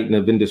 the titan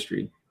of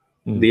industry,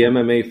 the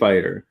MMA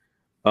fighter,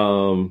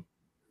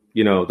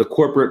 the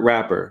corporate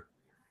rapper,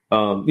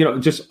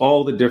 just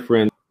all the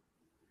different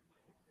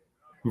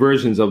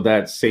versions of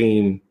that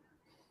same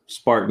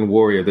Spartan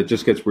warrior that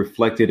just gets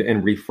reflected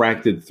and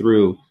refracted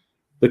through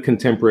the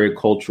contemporary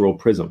cultural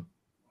prism.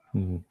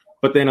 Mm-hmm.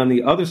 But then on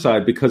the other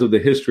side, because of the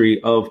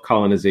history of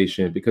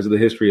colonization, because of the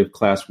history of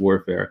class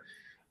warfare,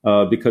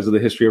 because of the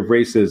history of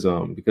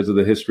racism, because of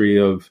the history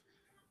of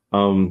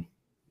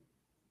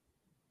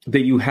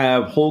that you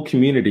have whole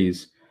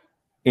communities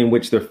in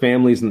which their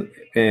families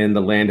and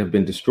the land have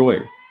been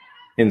destroyed.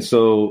 And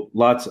so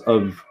lots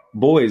of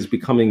boys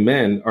becoming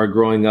men are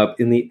growing up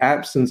in the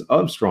absence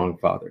of strong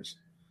fathers.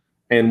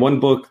 And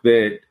one book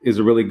that is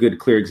a really good,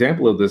 clear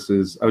example of this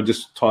is, I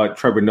just taught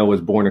Trevor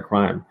Noah's Born a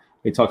Crime.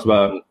 He talks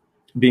about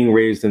being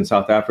raised in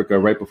South Africa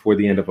right before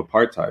the end of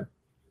apartheid.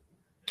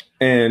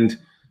 And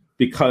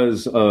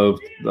because of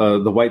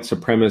the white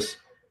supremacist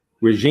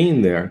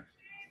regime there,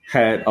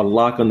 had a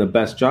lock on the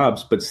best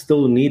jobs, but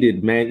still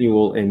needed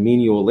manual and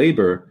menial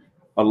labor,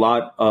 a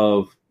lot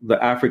of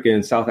the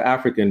African, South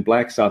African,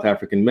 Black South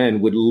African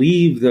men would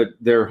leave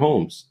their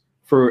homes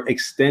for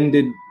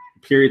extended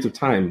periods of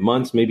time,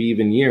 months, maybe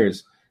even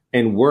years,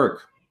 and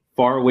work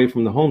far away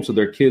from the home so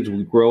their kids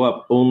would grow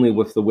up only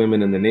with the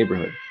women in the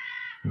neighborhood.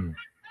 Hmm.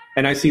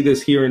 And I see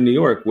this here in New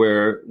York,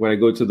 where when I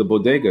go to the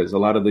bodegas, a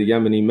lot of the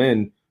Yemeni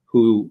men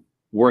who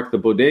work the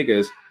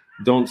bodegas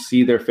don't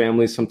see their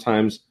families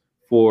sometimes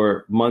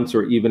for months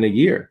or even a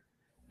year.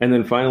 And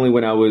then finally,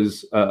 when I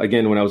was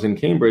in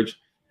Cambridge,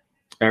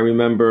 I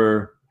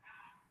remember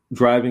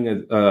driving.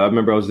 I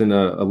remember I was in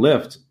a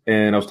Lyft,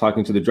 and I was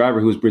talking to the driver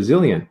who was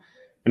Brazilian,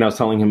 and I was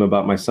telling him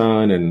about my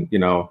son and,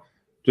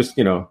 just,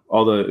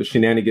 all the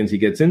shenanigans he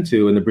gets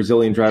into. And the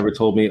Brazilian driver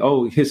told me,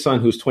 oh, his son,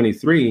 who's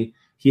 23,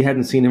 he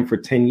hadn't seen him for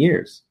 10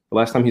 years. The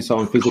last time he saw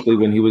him physically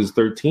when he was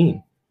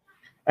 13.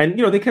 And,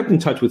 they kept in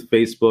touch with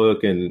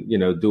Facebook and,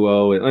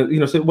 Duo.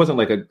 And, so it wasn't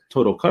like a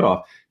total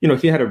cutoff.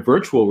 He had a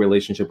virtual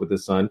relationship with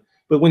his son.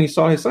 But when he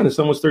saw his son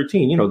was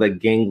 13, that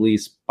gangly,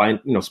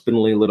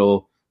 spindly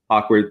little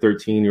awkward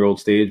 13-year-old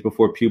stage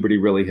before puberty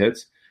really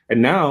hits.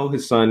 And now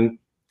his son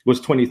was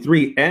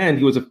 23 and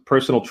he was a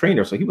personal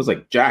trainer. So he was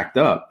like jacked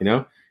up,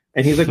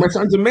 and he's like, my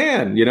son's a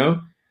man,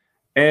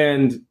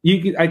 and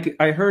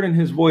I heard in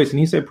his voice, and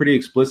he said pretty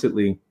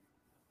explicitly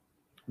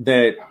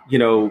that,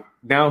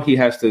 now he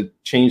has to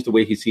change the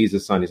way he sees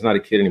his son. He's not a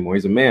kid anymore.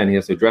 He's a man. He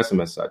has to address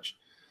him as such.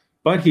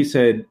 But he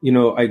said,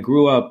 I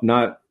grew up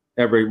not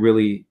ever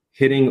really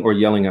hitting or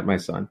yelling at my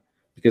son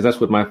because that's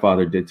what my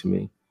father did to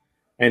me.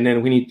 And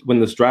then when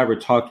this driver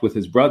talked with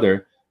his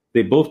brother,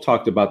 they both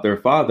talked about their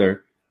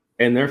father,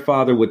 and their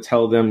father would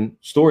tell them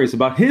stories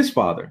about his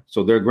father,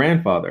 so their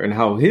grandfather, and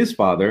how his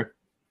father,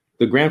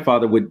 the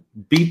grandfather, would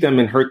beat them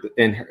and hurt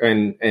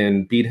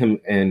and beat him,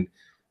 and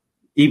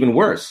even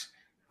worse.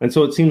 And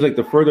so it seems like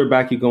the further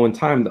back you go in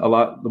time,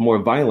 the more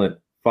violent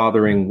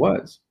fathering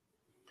was.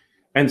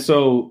 And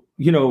so,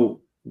 the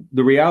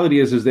reality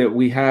is that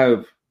we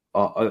have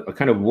a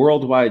kind of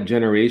worldwide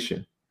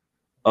generation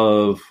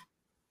of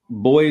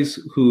boys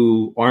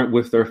who aren't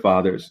with their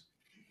fathers,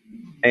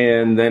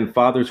 and then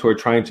fathers who are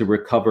trying to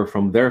recover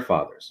from their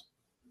fathers.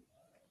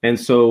 And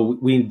so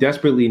we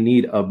desperately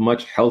need a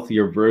much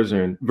healthier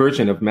version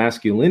of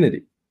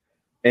masculinity.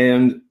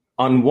 And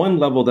on one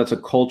level, that's a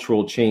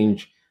cultural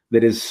change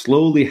that is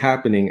slowly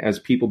happening as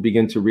people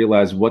begin to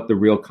realize what the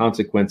real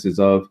consequences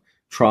of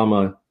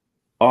trauma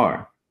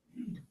are.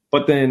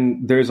 But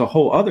then there's a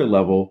whole other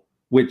level,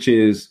 which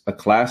is a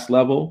class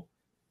level.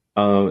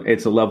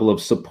 It's a level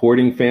of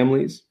supporting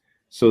families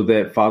so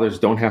that fathers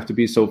don't have to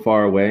be so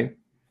far away.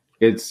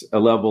 It's a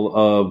level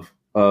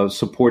of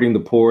supporting the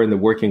poor and the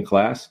working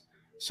class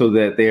so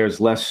that there's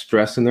less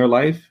stress in their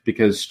life,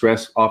 because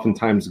stress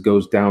oftentimes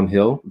goes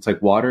downhill. It's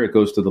like water. It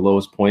goes to the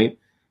lowest point.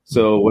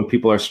 So when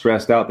people are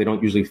stressed out, they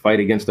don't usually fight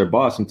against their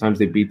boss. Sometimes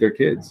they beat their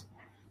kids.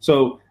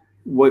 So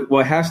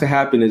what has to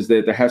happen is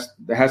that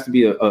there has to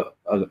be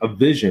a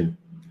vision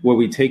where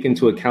we take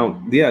into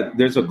account,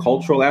 there's a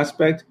cultural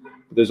aspect,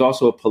 but there's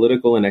also a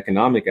political and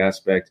economic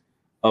aspect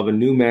of a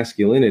new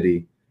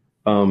masculinity.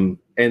 And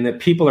that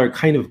people are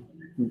kind of,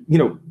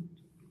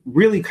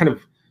 really kind of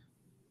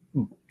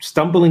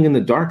stumbling in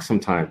the dark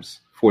sometimes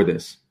for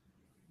this,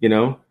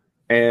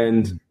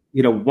 and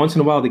once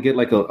in a while they get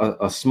like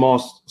a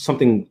small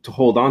something to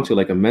hold on to,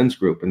 like a men's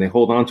group, and they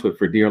hold on to it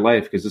for dear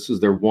life because this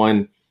is their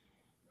one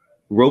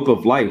rope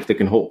of life that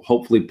can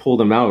hopefully pull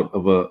them out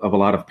of a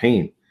lot of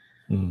pain.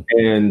 Mm.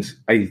 And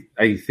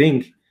I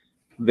think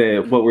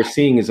that what we're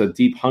seeing is a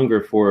deep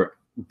hunger for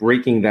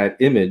breaking that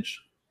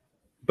image,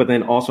 but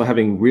then also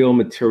having real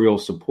material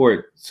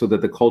support so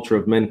that the culture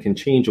of men can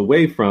change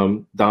away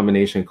from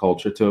domination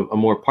culture to a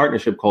more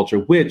partnership culture,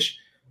 which,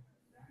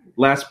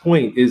 last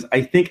point, is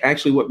I think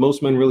actually what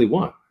most men really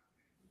want.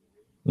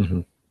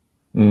 Mm-hmm.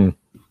 Mm.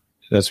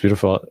 That's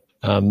beautiful.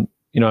 I'm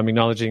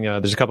acknowledging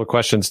there's a couple of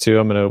questions too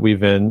I'm going to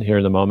weave in here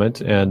in a moment.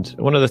 And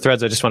one of the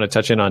threads I just want to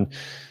touch in on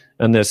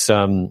this,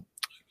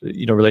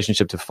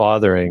 relationship to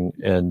fathering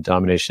and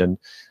domination.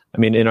 I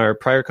mean, in our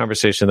prior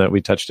conversation that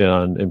we touched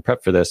in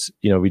prep for this,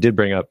 you did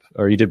bring up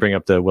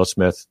the Will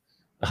Smith,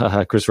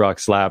 Chris Rock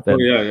slap. And,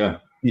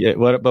 yeah.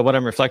 But what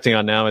I'm reflecting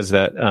on now is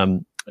that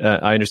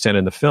I understand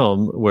in the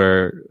film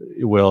where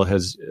Will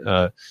has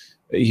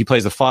he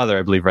plays the father,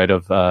 I believe, right,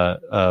 of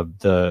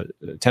the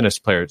tennis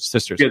player's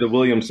sisters. Yeah, the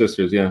Williams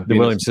sisters. Yeah, the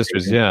Williams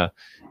sisters. Yeah.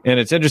 And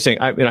it's interesting.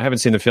 I haven't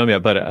seen the film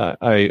yet, but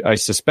I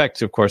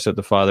suspect, of course, that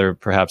the father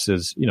perhaps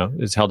is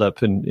held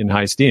up in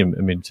high esteem.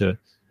 I mean,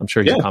 I'm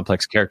sure he's a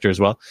complex character as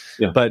well.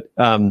 Yeah. But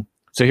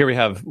so here we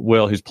have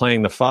Will, who's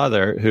playing the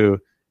father, who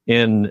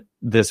in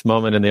this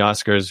moment in the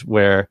Oscars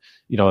where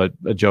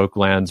a joke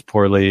lands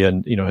poorly,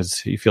 and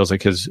he feels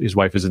like his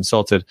wife is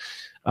insulted.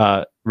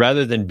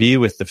 Rather than be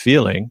with the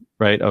feeling,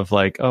 right, of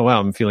like, oh wow,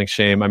 I'm feeling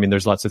shame. I mean,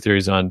 there's lots of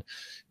theories on,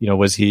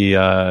 was he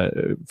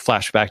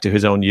flashed back to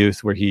his own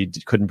youth where he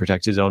couldn't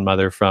protect his own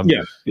mother from,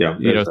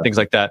 things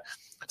like that.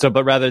 So,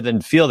 but rather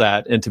than feel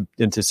that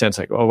into sense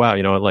like, oh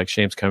wow, like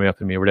shame's coming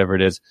up in me or whatever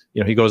it is,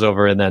 he goes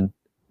over and then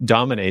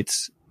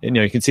dominates. And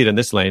you can see it in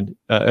this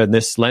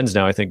lens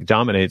now. I think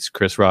dominates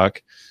Chris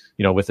Rock,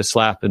 with a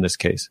slap in this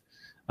case,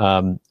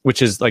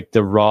 which is like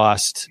the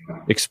rawest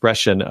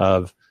expression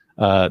of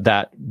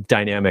that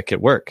dynamic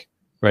at work,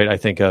 right? I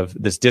think of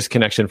this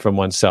disconnection from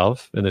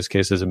oneself, in this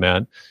case as a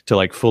man, to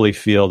like fully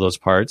feel those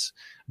parts,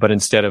 but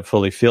instead of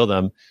fully feel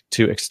them,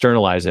 to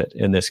externalize it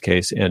in this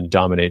case and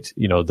dominate,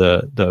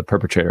 the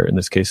perpetrator in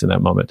this case in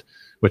that moment,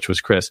 which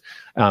was Chris.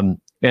 And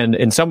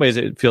in some ways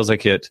it feels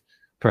like it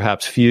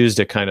perhaps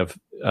fused a kind of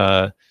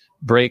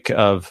break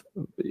of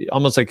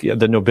almost like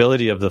the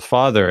nobility of the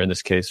father in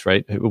this case,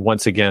 right? Who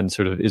once again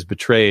sort of is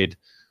betrayed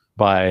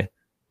by,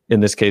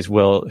 in this case,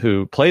 Will,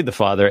 who played the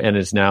father and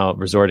is now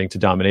resorting to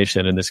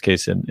domination, in this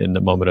case, in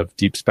the moment of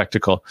deep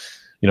spectacle,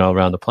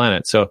 around the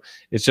planet. So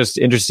it's just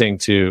interesting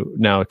to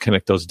now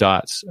connect those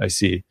dots, I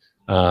see,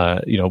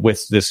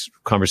 with this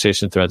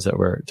conversation threads that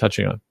we're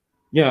touching on.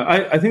 Yeah,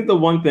 I think the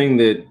one thing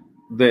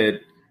that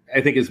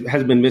I think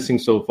has been missing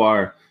so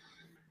far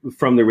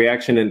from the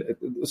reaction, and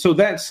so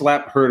that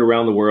slap heard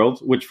around the world,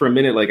 which for a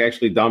minute like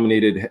actually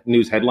dominated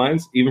news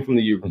headlines, even from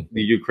the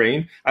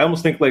Ukraine. I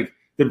almost think like,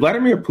 did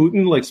Vladimir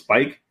Putin like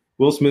spike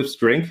Will Smith's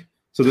drink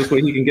so this way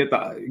he can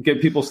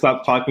get people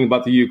stop talking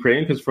about the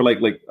Ukraine? Because for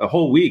like a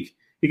whole week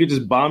he could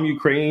just bomb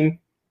Ukraine,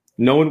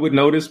 no one would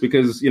notice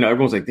because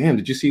everyone's like, damn,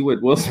 did you see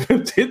what Will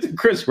Smith did to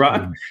Chris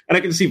Rock? And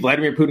I can see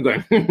Vladimir Putin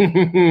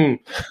going,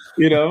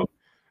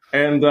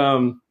 and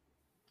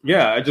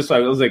yeah, I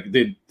was like,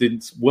 did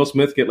Will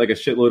Smith get like a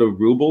shitload of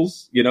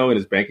rubles, in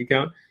his bank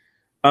account?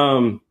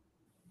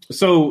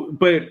 So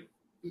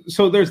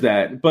there's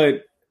that.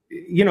 But,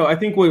 I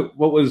think what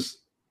was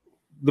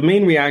the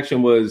main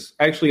reaction was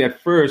actually at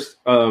first,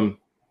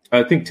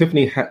 I think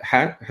Tiffany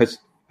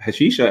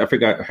Hashish, I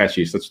forgot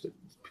hashish,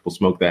 people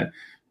smoke that.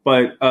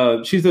 But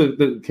she's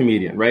the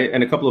comedian, right?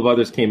 And a couple of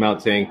others came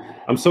out saying,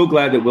 I'm so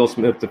glad that Will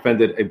Smith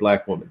defended a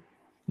black woman.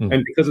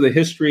 And because of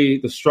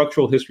the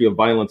structural history of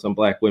violence on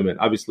black women,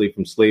 obviously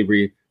from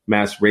slavery,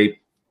 mass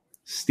rape,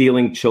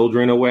 stealing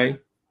children away,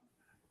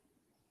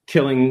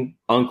 killing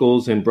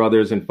uncles and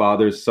brothers and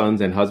fathers,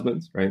 sons and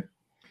husbands, right?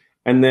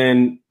 And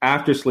then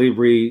after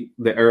slavery,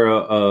 the era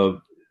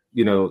of,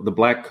 the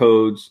black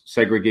codes,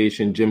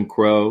 segregation, Jim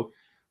Crow,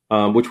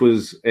 which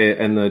was,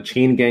 and the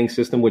chain gang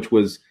system, which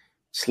was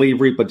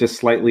slavery, but just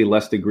slightly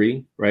less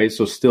degree, right?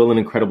 So still an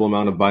incredible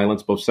amount of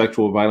violence, both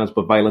sexual violence,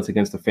 but violence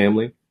against the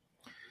family.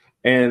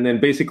 And then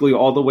basically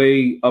all the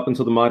way up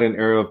until the modern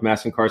era of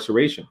mass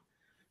incarceration.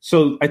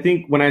 So I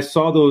think when I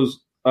saw those,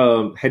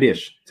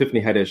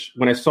 Tiffany Haddish,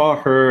 when I saw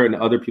her and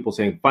other people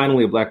saying,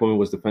 finally, a black woman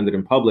was defended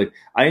in public,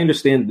 I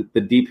understand the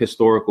deep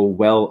historical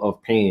well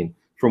of pain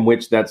from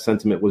which that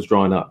sentiment was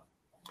drawn up.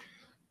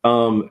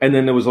 And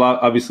then there was a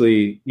lot,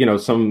 obviously,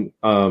 some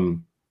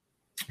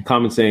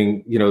comments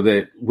saying,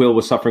 that Will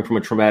was suffering from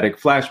a traumatic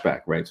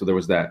flashback, right? So there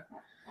was that.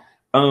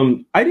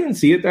 I didn't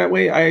see it that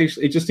way.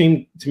 It just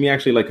seemed to me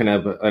actually like kind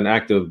of an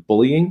act of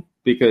bullying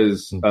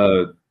because,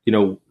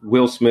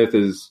 Will Smith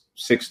is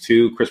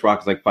 6'2", Chris Rock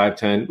is like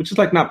 5'10", which is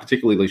like not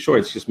particularly short.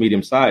 It's just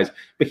medium size,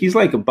 but he's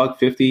like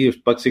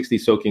 $150, $160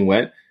 soaking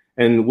wet.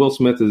 And Will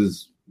Smith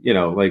is,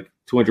 like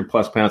 200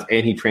 plus pounds,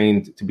 and he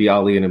trained to be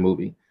Ali in a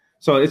movie.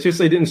 So it's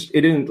just, it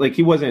didn't like,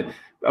 he wasn't,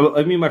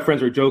 I mean, my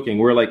friends were joking.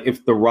 We're like,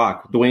 if The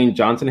Rock, Dwayne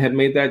Johnson had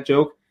made that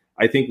joke,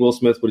 I think Will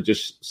Smith would have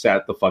just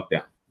sat the fuck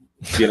down.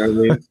 You know what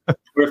I mean?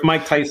 Or if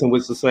Mike Tyson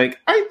was just like,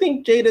 I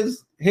think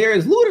Jada's hair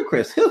is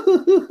ludicrous,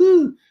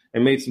 and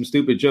made some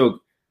stupid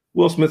joke,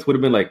 Will Smith would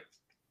have been like,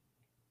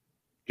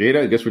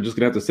 Jada, I guess we're just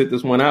going to have to sit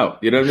this one out.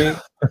 You know what I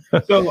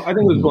mean? So I think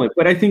it was bullying.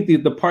 But I think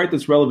the part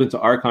that's relevant to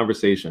our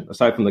conversation,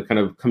 aside from the kind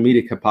of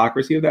comedic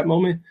hypocrisy of that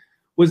moment,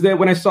 was that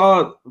when I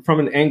saw from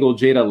an angle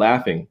Jada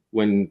laughing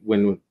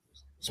when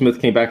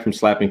Smith came back from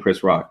slapping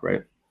Chris Rock,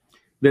 right?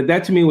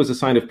 That to me was a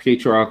sign of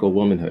patriarchal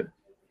womanhood.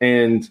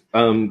 And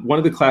one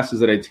of the classes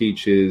that I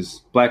teach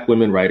is Black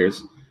women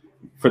writers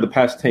for the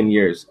past 10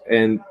 years.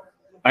 And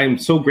I'm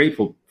so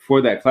grateful for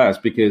that class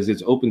because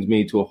it's opened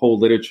me to a whole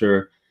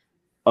literature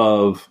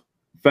of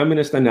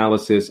feminist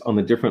analysis on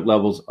the different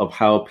levels of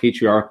how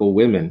patriarchal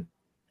women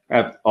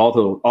have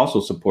also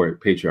support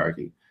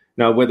patriarchy.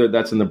 Now, whether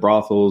that's in the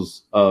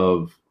brothels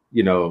of,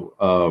 in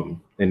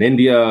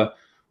India,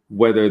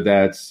 whether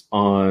that's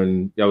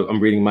on, I'm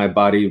reading My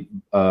Body,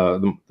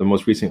 the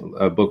most recent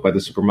book by the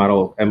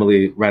supermodel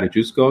Emily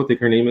Ratajkowski, I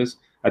think her name is.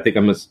 I think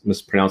I'm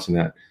mispronouncing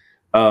that.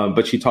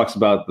 But she talks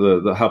about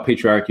the how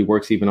patriarchy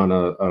works even on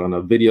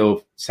a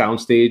video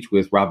soundstage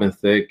with Robin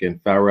Thicke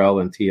and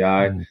Pharrell and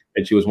T.I.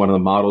 And she was one of the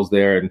models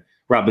there. And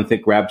Robin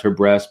Thicke grabbed her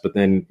breast, but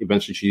then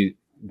eventually she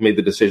made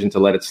the decision to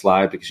let it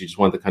slide because she just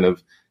wanted to kind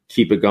of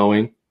keep it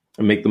going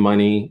and make the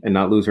money and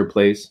not lose her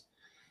place.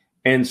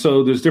 And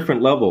so there's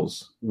different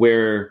levels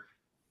where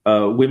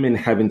women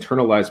have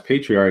internalized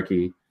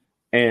patriarchy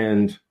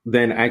and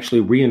then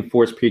actually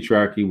reinforce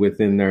patriarchy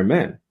within their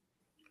men.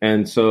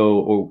 And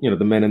so, or,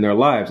 the men in their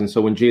lives. And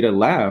so when Jada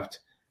left,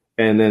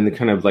 and then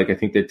kind of like, I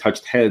think they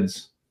touched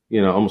heads,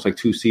 almost like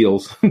two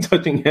seals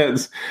touching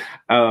heads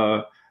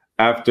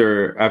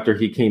after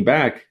he came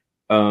back.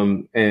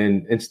 And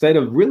instead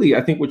of really,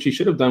 I think what she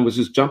should have done was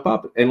just jump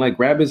up and like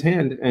grab his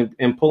hand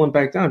and pull him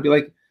back down, be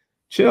like,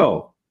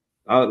 chill.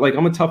 Like,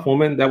 I'm a tough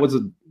woman. That was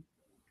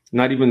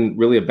not even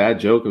really a bad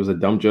joke. It was a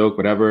dumb joke,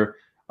 whatever.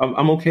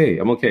 I'm okay.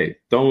 I'm okay.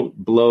 Don't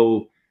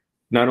blow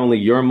not only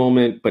your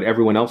moment, but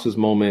everyone else's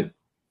moment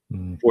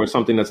for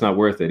something that's not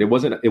worth it. It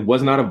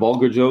was not a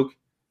vulgar joke.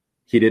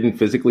 He didn't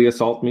physically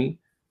assault me.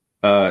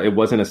 It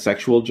wasn't a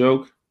sexual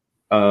joke.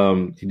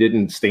 He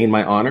didn't stain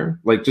my honor.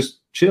 Like, just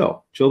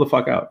chill the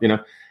fuck out,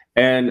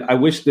 And I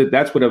wish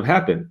that's what have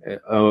happened.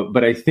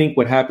 But I think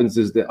what happens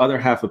is the other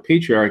half of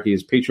patriarchy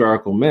is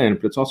patriarchal men,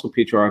 but it's also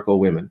patriarchal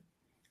women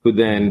who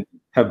then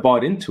have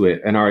bought into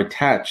it and are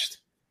attached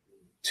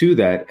to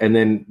that and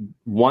then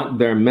want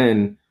their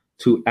men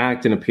to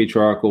act in a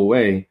patriarchal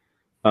way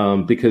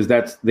because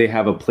they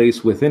have a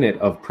place within it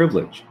of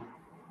privilege.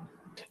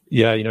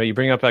 Yeah, you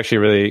bring up actually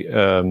really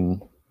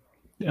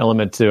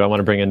element too I want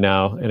to bring in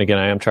now. And again,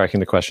 I am tracking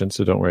the questions,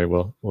 so don't worry,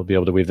 we'll be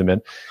able to weave them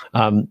in.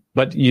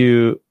 But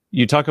you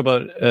talk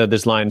about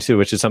this line too,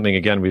 which is something,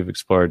 again, we've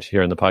explored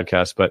here in the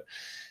podcast, but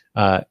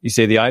you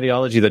say the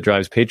ideology that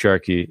drives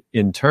patriarchy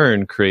in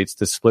turn creates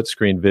the split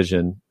screen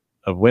vision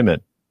of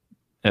women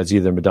as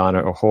either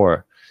Madonna or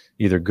whore,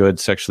 either good,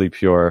 sexually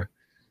pure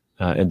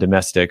and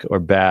domestic, or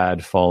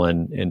bad,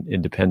 fallen, and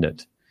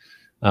independent.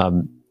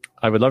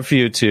 I would love for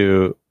you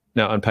to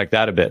now unpack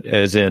that a bit,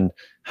 as in,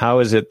 how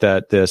is it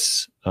that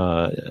this,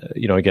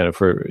 again, if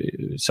we're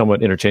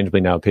somewhat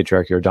interchangeably now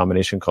patriarchy or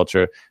domination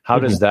culture, how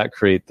does that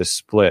create the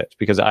split?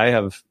 Because I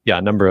have,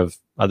 a number of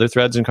other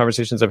threads and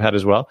conversations I've had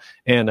as well.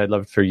 And I'd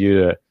love for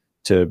you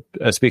to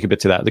speak a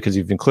bit to that, because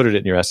you've included it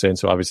in your essay. And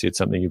so obviously it's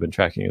something you've been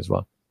tracking as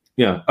well.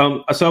 Yeah.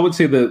 So I would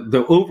say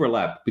the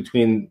overlap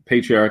between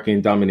patriarchy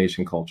and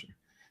domination culture,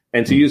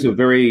 and to use a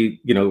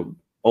very,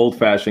 old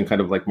fashioned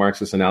kind of like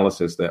Marxist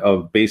analysis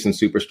of base and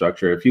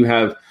superstructure.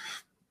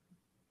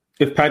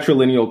 If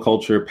patrilineal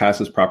culture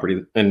passes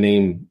property and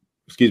name,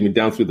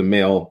 down through the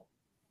male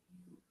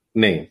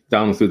name,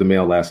 down through the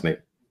male last name.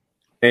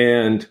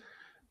 And,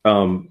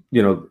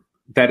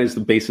 that is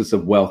the basis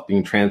of wealth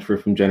being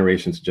transferred from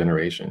generation to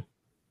generation.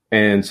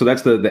 And so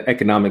that's the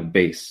economic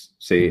base,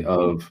 say,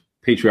 of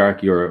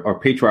patriarchy or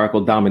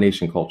patriarchal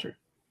domination culture.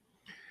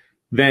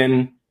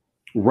 Then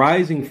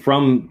rising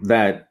from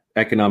that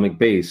economic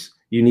base,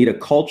 you need a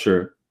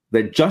culture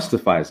that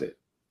justifies it,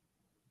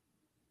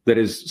 that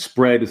is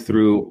spread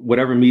through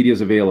whatever media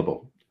is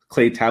available.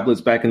 Clay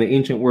tablets back in the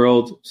ancient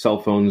world, cell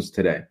phones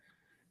today.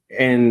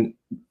 And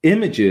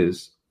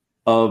images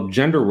of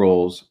gender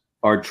roles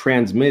are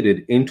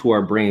transmitted into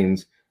our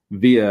brains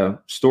via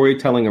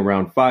storytelling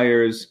around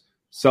fires,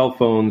 cell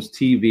phones,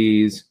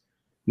 TVs,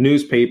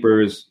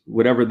 newspapers,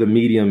 whatever the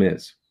medium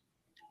is.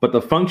 But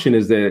the function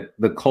is that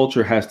the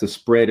culture has to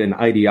spread an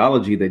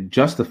ideology that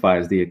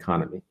justifies the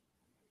economy.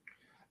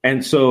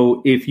 And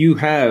so if you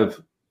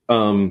have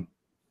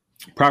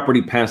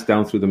property passed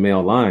down through the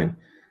male line,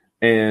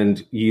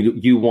 and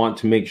you want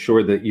to make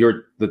sure that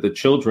the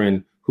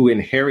children who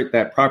inherit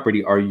that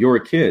property are your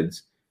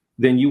kids,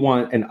 then you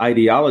want an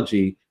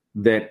ideology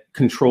that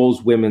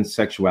controls women's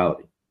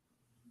sexuality,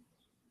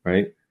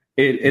 right?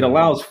 It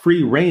allows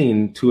free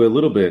reign to a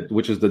little bit,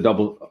 which is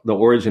the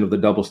origin of the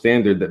double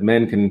standard, that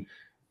men can,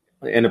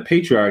 in a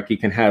patriarchy,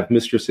 can have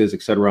mistresses,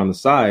 et cetera, on the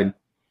side,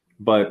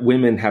 but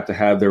women have to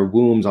have their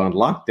wombs on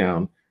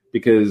lockdown,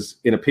 because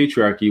in a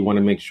patriarchy, you want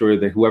to make sure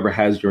that whoever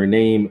has your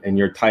name and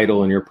your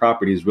title and your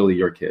property is really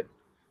your kid.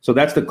 So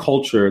that's the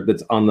culture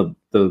that's on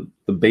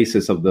the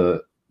basis of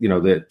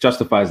that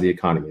justifies the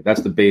economy.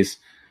 That's the base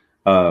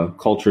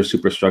culture,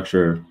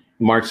 superstructure,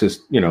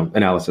 Marxist,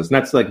 analysis. And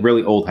that's like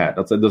really old hat.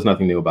 There's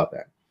nothing new about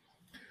that.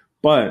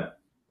 But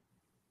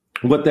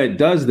what that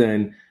does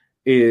then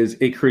is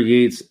it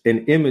creates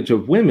an image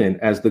of women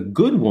as the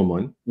good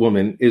woman.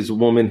 Woman is a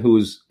woman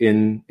who's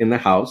in the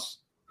house,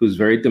 who's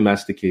very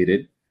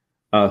domesticated,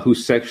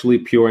 who's sexually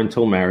pure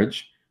until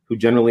marriage, who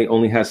generally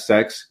only has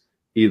sex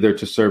either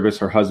to service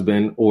her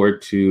husband or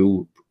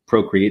to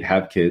procreate,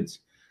 have kids.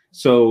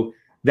 So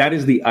that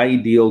is the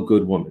ideal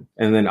good woman.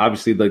 And then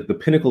obviously the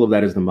pinnacle of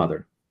that is the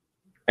mother.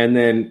 And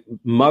then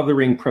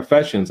mothering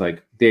professions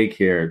like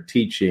daycare,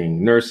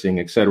 teaching, nursing,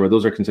 et cetera,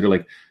 those are considered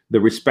like the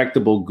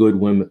respectable good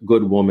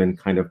woman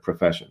kind of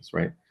professions,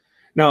 right?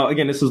 Now,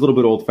 again, this is a little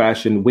bit old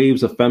fashioned.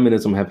 Waves of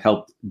feminism have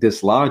helped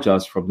dislodge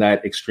us from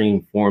that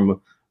extreme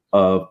form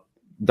of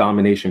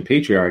domination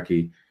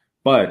patriarchy,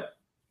 but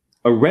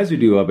a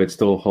residue of it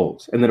still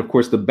holds. And then, of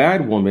course, the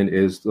bad woman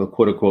is the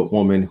quote unquote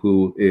woman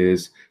who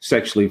is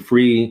sexually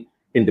free,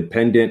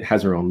 independent,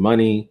 has her own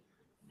money,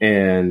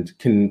 and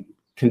can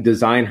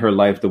design her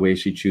life the way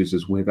she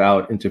chooses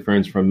without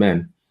interference from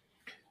men.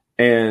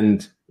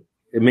 And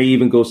it may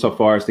even go so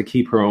far as to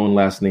keep her own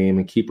last name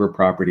and keep her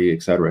property,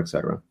 et cetera, et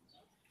cetera.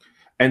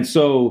 And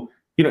so,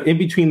 in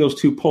between those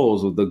two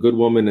poles of the good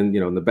woman and,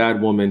 and the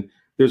bad woman,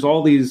 there's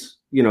all these,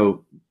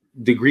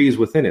 degrees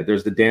within it.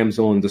 There's the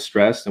damsel in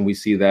distress, and we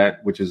see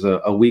that, which is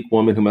a weak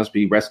woman who must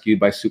be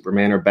rescued by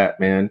Superman or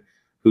Batman,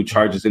 who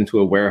charges into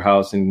a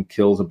warehouse and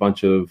kills a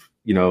bunch of,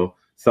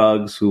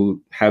 thugs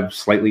who have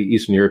slightly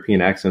Eastern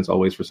European accents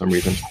always for some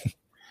reason.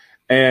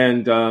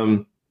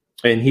 And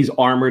he's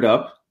armored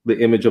up. The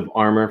image of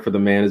armor for the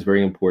man is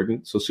very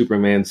important. So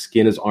Superman's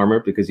skin is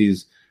armor because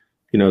he's,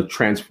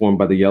 transformed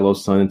by the yellow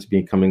sun into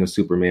becoming a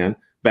Superman.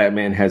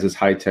 Batman has his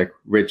high-tech,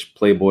 rich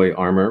Playboy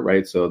armor,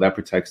 right? So that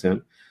protects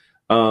him.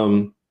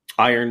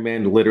 Iron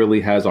Man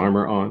literally has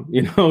armor on,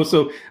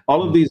 So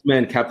all of these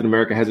men, Captain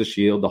America has a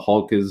shield. The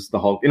Hulk is the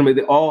Hulk.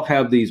 They all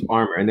have these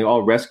armor, and they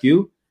all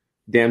rescue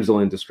damsel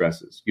in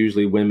distresses,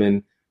 usually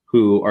women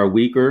who are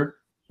weaker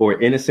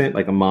or innocent,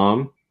 like a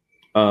mom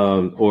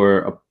or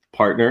a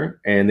partner,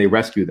 and they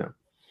rescue them.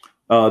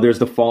 There's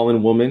the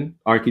fallen woman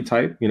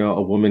archetype,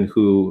 a woman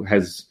who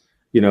has,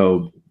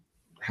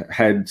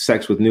 had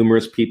sex with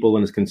numerous people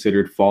and is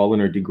considered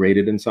fallen or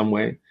degraded in some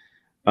way.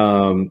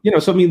 So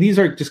these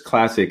are just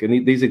classic,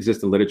 and these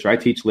exist in literature. I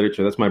teach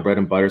literature. That's my bread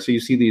and butter. So you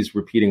see these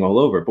repeating all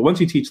over. But once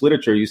you teach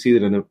literature, you see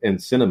it in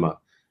cinema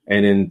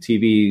and in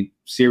TV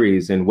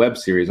series and web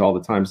series all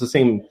the time. It's the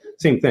same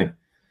thing.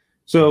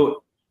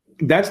 So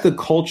that's the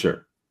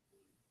culture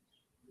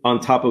on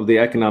top of the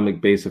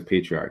economic base of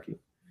patriarchy.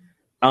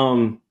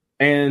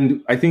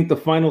 And I think the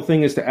final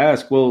thing is to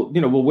ask,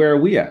 where are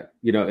we at,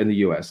 in the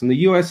U.S.? And the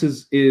U.S.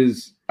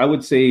 is, I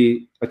would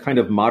say, a kind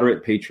of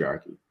moderate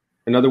patriarchy.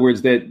 In other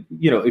words, that,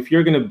 if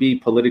you're going to be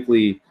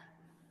politically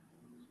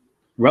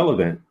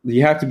relevant,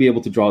 you have to be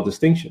able to draw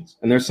distinctions.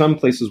 And there's some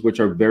places which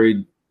are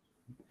very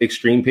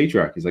extreme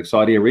patriarchies, like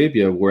Saudi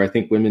Arabia, where I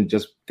think women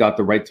just got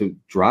the right to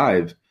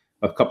drive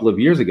a couple of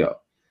years ago.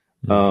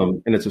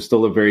 And it's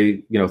still a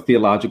very,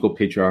 theological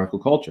patriarchal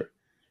culture.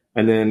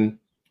 And then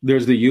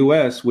there's the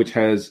U.S., which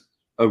has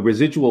a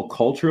residual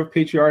culture of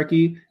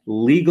patriarchy.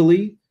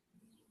 Legally,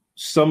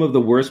 some of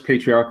the worst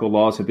patriarchal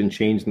laws have been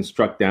changed and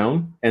struck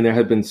down. And there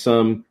have been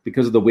some,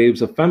 because of the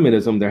waves of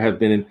feminism, there have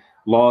been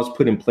laws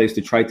put in place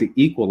to try to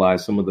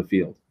equalize some of the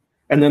field.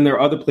 And then there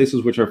are other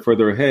places which are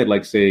further ahead,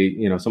 like, say,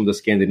 some of the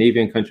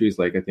Scandinavian countries,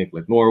 like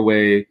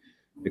Norway,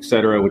 et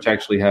cetera, which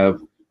actually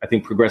have, I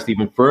think, progressed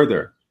even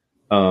further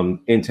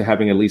into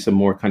having at least a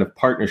more kind of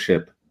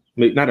partnership,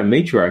 not a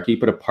matriarchy,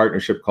 but a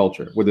partnership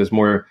culture where there's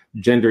more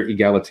gender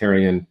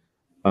egalitarian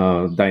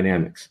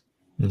dynamics.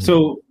 Mm-hmm.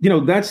 So,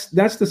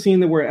 that's the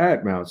scene that we're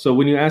at now. So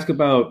when you ask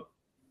about,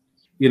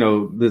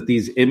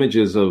 these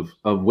images of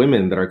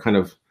women that are kind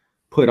of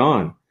put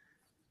on,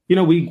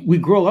 we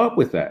grow up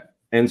with that.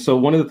 And so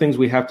one of the things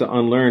we have to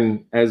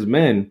unlearn as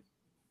men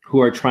who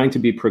are trying to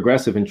be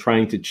progressive and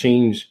trying to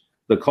change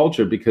the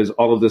culture, because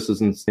all of this is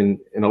in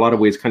a lot of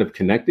ways kind of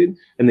connected.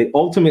 And the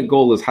ultimate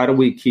goal is, how do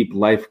we keep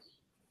life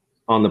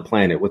on the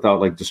planet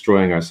without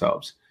destroying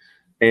ourselves?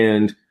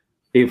 And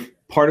if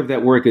part of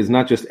that work is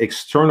not just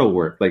external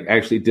work, like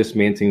actually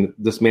dismantling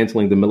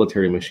the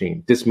military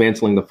machine,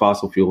 dismantling the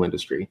fossil fuel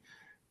industry,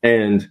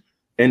 and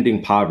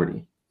ending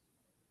poverty,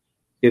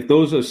 if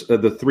those are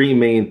the three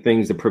main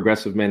things that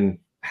progressive men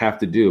have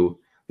to do,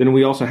 then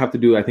we also have to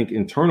do, I think,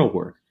 internal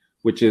work,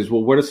 which is,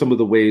 what are some of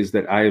the ways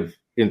that I've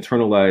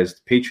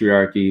internalized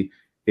patriarchy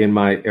in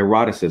my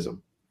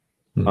eroticism,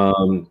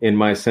 in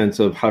my sense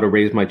of how to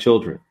raise my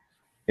children,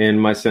 in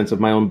my sense of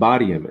my own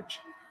body image,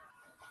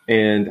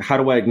 and how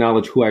do I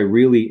acknowledge who I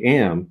really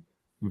am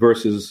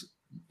versus,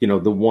 the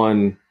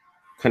one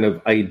kind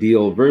of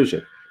ideal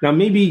version. Now,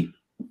 maybe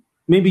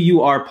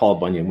you are Paul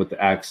Bunyan with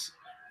the axe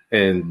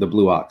and the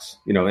blue ox,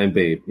 and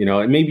Babe,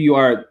 and maybe you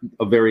are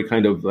a very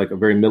kind of a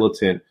very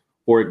militant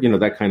or,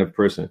 that kind of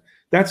person.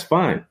 That's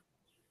fine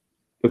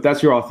if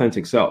that's your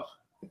authentic self.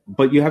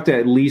 But you have to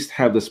at least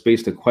have the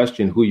space to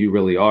question who you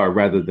really are,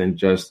 rather than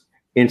just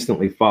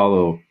instantly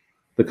follow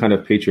the kind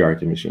of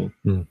patriarchy machine.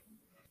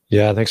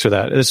 Yeah, thanks for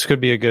that. This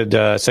could be a good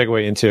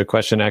segue into a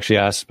question actually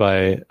asked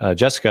by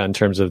Jessica in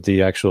terms of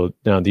the actual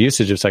the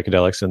usage of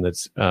psychedelics and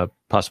its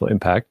possible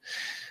impact.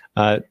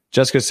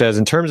 Jessica says,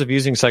 in terms of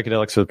using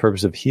psychedelics for the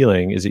purpose of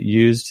healing, is it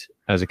used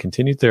as a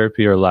continued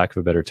therapy, or lack of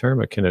a better term,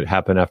 or can it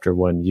happen after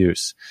one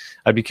use?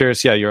 I'd be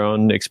curious, your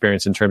own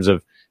experience in terms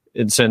of,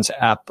 in a sense,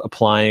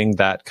 applying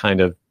that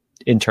kind of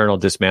internal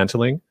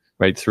dismantling,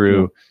 right,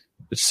 through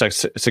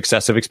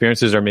successive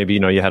experiences, or maybe,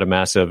 you had a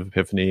massive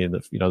epiphany in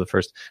the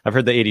first. I've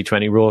heard the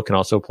 80-20 rule can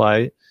also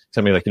apply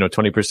something like,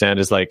 20%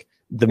 is like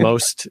the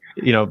most,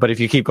 but if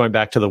you keep going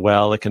back to the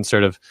well, it can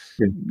sort of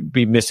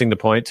be missing the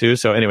point too.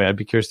 So anyway, I'd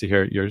be curious to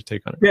hear your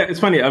take on it. Yeah, it's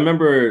funny. I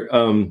remember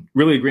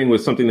really agreeing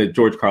with something that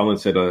George Carlin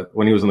said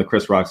when he was on the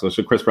Chris Rock show.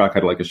 So Chris Rock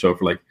had like a show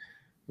for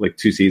like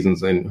 2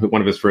 seasons, and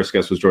one of his first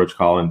guests was George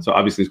Carlin. So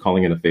obviously he's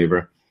calling in a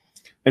favor.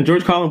 And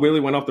George Carlin really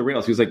went off the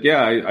rails. He was like,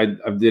 yeah, I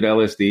did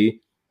LSD.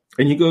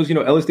 And he goes,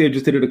 LSD, I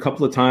just did it a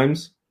couple of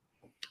times.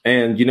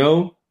 And,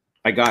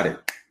 I got it.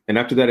 And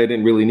after that, I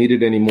didn't really need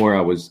it anymore.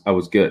 I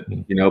was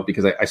good,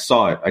 because I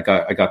saw it. I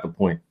got the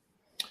point.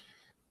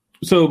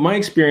 So my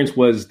experience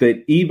was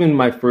that even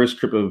my first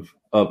trip of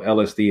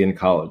LSD in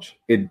college,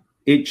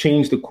 it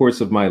changed the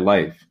course of my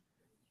life.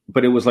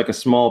 But it was like a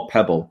small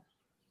pebble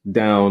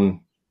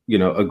down,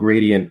 a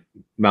gradient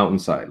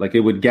mountainside. Like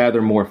it would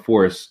gather more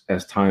force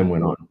as time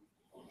went on.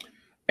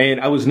 And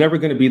I was never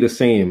going to be the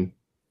same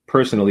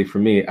personally for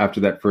me after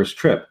that first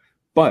trip.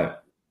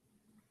 But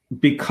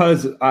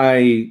because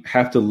I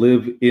have to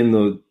live in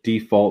the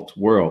default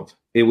world,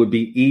 it would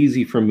be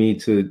easy for me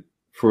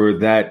for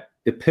that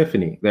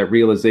epiphany, that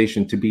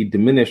realization to be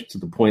diminished to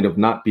the point of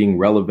not being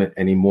relevant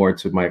anymore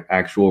to my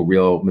actual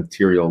real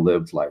material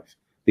lived life,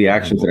 the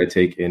actions that I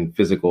take in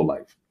physical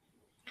life.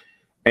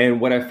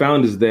 And what I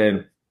found is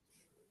that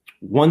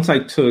once I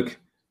took,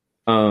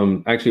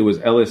 actually it was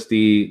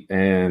LSD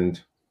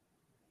and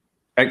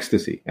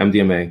ecstasy,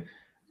 MDMA,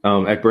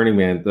 at Burning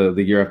Man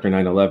the year after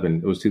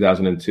 9/11. It was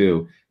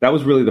 2002. That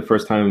was really the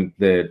first time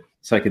that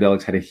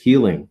psychedelics had a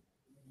healing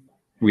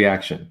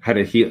reaction, had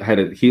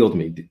it healed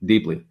me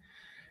deeply.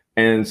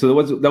 And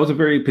so that was a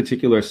very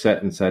particular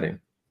set and setting.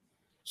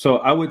 So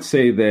I would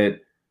say that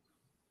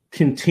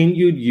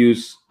continued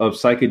use of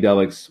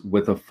psychedelics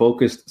with a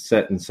focused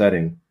set and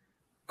setting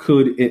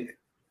it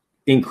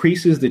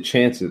increases the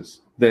chances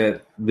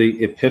that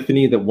the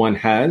epiphany that one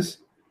has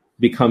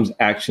becomes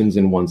actions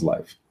in one's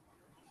life.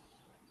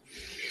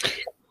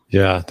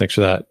 Yeah, thanks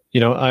for that.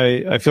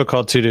 I feel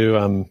called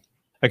to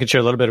I could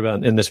share a little bit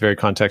about in this very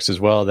context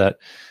as well, that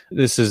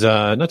this is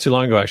not too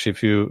long ago,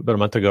 actually, about a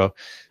month ago,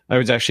 I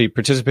was actually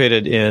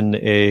participated in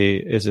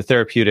a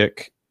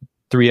therapeutic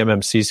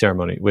 3-MMC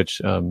ceremony,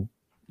 which,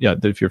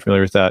 if you're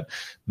familiar with that,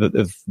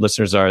 the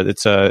listeners are,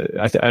 it's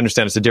I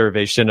understand it's a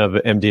derivation of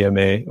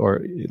MDMA,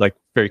 or like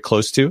very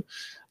close to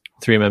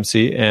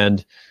 3-MMC.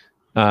 And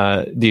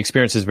the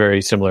experience is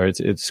very similar.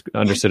 It's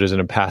understood as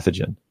an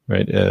empathogen,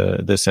 right?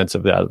 The sense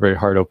of that very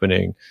heart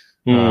opening,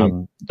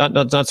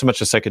 not so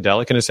much a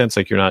psychedelic in a sense,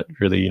 like you're not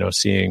really,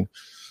 seeing,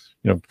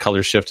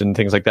 color shift and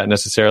things like that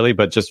necessarily,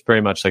 but just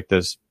very much like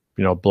this,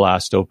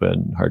 blast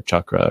open heart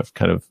chakra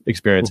kind of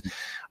experience.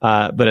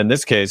 But in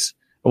this case,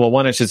 well,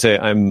 one, I should say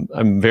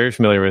I'm very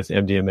familiar with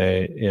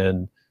MDMA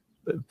in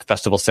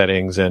festival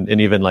settings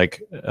and even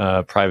like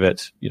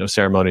private,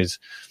 whiceremonies.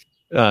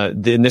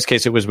 In this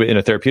case, it was in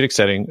a therapeutic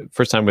setting,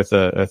 first time with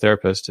a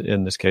therapist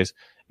in this case,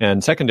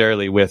 and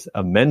secondarily with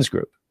a men's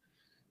group,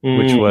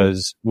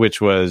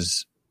 which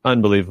was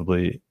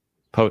unbelievably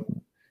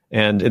potent.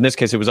 And in this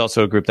case, it was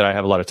also a group that I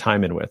have a lot of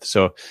time in with.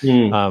 So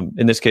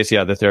in this case,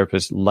 the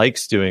therapist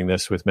likes doing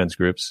this with men's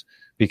groups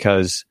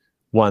because,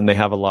 one, they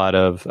have a lot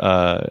of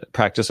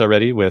practice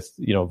already with,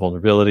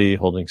 vulnerability,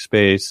 holding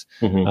space,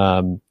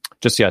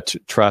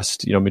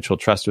 trust, mutual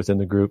trust within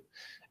the group.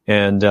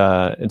 And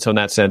so in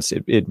that sense,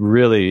 it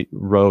really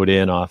rode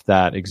in off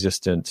that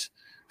existent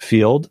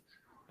field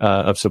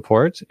of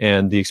support,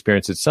 and the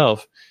experience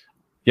itself,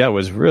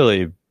 was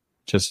really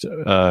just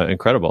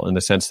incredible in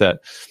the sense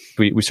that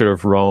we sort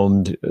of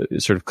roamed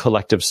sort of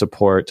collective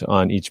support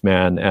on each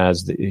man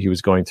as he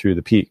was going through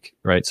the peak,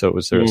 right? So it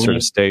was sort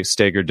of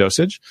staggered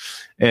dosage,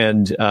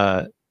 and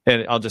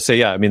I'll just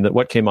say,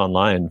 what came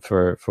online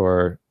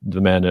for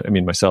the men,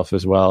 myself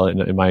as well,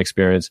 in my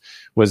experience,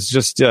 was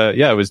just,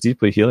 it was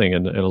deeply healing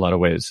in a lot of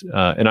ways.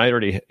 And I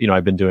already,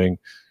 I've been doing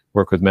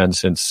work with men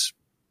since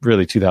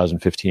really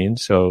 2015,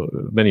 so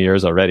many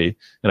years already.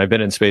 And I've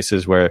been in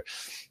spaces where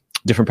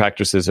different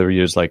practices are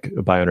used, like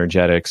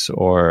bioenergetics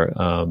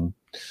or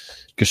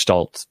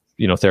Gestalt,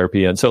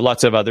 therapy, and so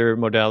lots of other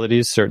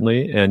modalities,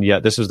 certainly. And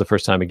yet this was the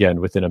first time, again,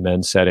 within a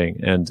men's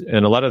setting. And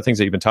a lot of the things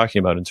that you've been talking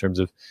about in terms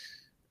of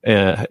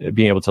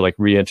being able to like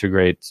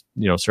reintegrate,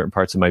 certain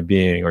parts of my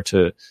being, or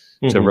to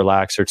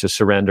relax, or to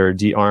surrender,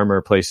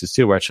 de-armor places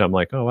too, where actually I'm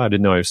like, oh, wow, I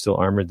didn't know I was still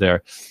armored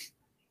there,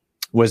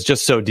 was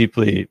just so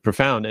deeply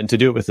profound. And to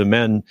do it with the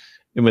men,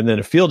 and within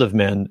a field of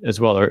men as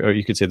well, or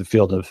you could say the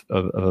field of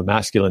a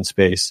masculine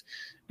space,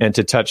 and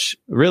to touch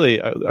really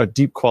a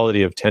deep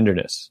quality of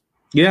tenderness.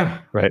 Yeah.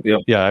 Right. Yeah.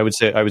 Yeah. I would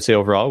say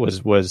overall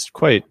was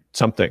quite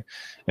something.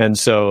 And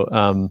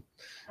so,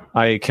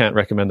 I can't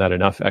recommend that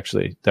enough,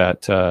 actually,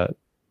 that,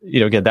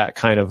 again, that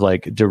kind of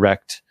like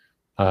direct,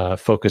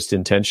 focused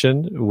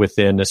intention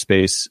within a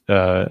space,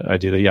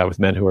 ideally, with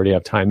men who already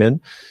have time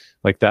in,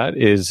 like that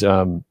is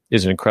an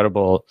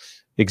incredible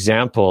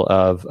example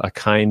of a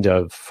kind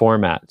of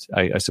format,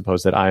 I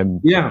suppose, that I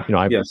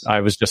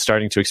was just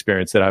starting to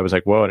experience, that I was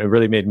like, whoa. And it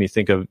really made me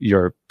think of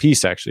your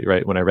piece, actually,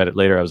 right? When I read it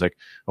later, I was like,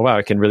 oh, wow,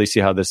 I can really see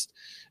how this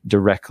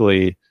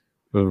directly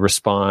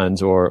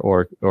responds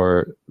or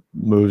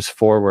moves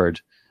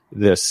forward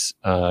this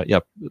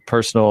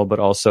personal but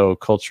also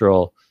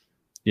cultural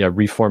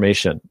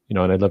reformation, and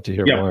I'd love to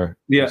hear more.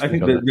 Yeah, I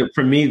think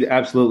for me,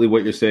 absolutely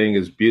what you're saying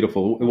is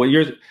beautiful.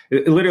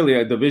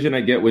 Literally the vision I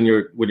get when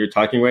you're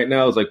talking right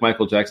now is like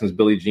Michael Jackson's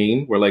Billie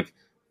Jean, where like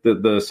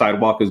the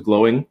sidewalk is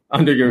glowing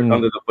under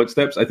the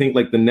footsteps. I think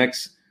like the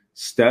next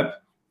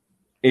step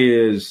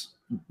is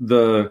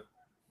the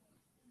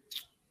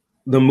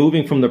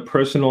moving from the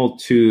personal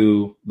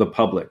to the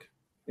public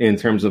in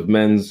terms of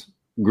men's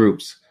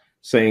groups,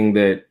 saying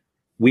that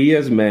we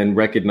as men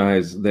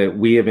recognize that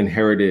we have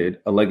inherited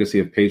a legacy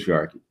of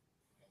patriarchy,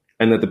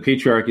 and that the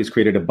patriarchy has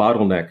created a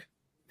bottleneck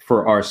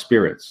for our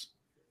spirits.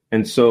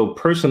 And so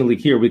personally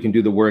here, we can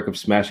do the work of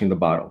smashing the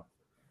bottle.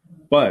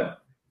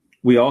 But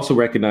we also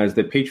recognize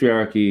that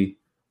patriarchy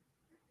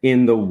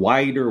in the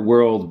wider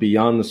world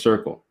beyond the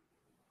circle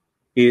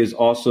is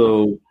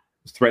also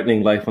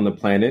threatening life on the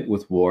planet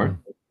with war,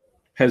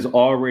 has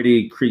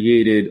already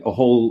created a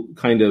whole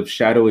kind of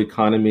shadow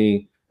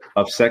economy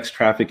of sex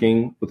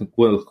trafficking with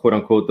quote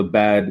unquote the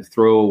bad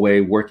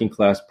throwaway working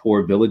class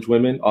poor village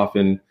women,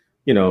 often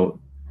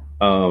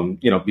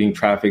being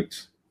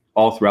trafficked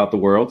all throughout the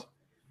world,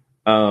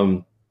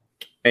 and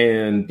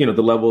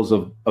the levels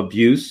of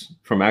abuse,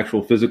 from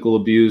actual physical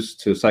abuse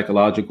to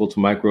psychological to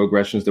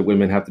microaggressions that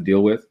women have to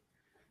deal with.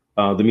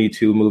 The Me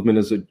Too movement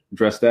has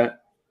addressed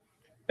that,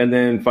 and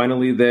then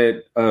finally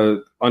that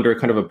under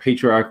kind of a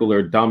patriarchal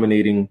or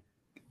dominating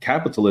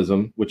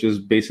capitalism, which is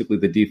basically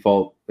the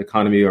default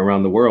economy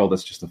around the world,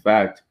 that's just a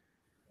fact,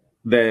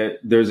 that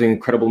there's an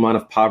incredible amount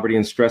of poverty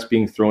and stress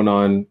being thrown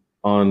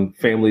on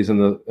families in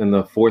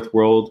the fourth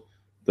world,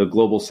 the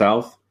global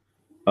south,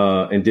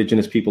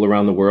 indigenous people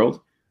around the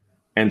world.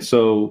 And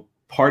so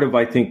part of,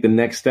 I think, the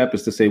next step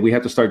is to say we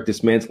have to start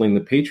dismantling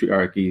the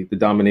patriarchy, the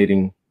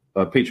dominating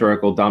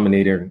patriarchal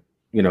dominator,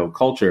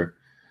 culture,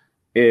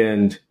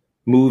 and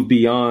move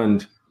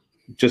beyond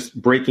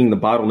just breaking the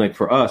bottleneck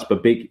for us,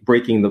 but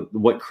breaking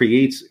what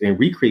creates and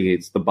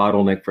recreates the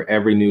bottleneck for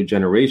every new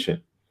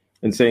generation,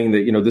 and saying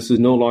that, this is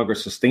no longer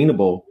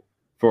sustainable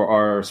for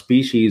our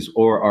species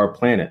or our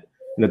planet.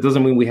 And that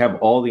doesn't mean we have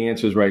all the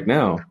answers right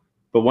now,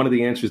 but one of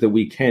the answers that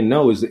we can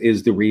know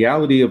is the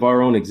reality of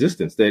our own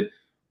existence, that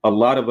a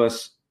lot of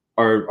us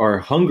are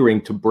hungering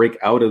to break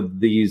out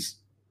of these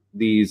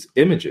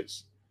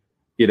images,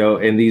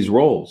 and these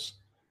roles.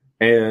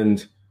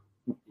 And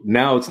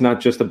now it's not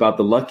just about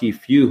the lucky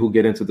few who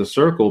get into the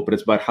circle, but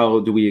it's about how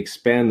do we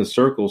expand the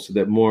circle so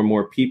that more and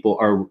more people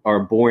are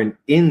born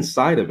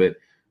inside of it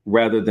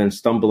rather than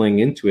stumbling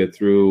into it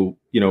through,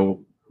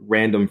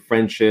 random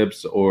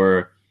friendships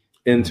or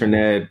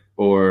internet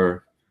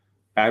or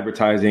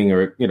advertising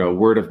or,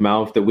 word of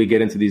mouth, that we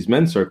get into these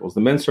men's circles.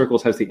 The men's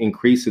circles has to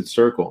increase its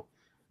circle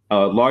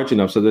large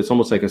enough so that it's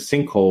almost like a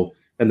sinkhole,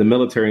 and the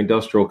military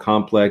industrial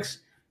complex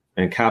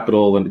and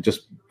capital, and it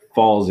just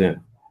falls in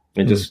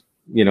and just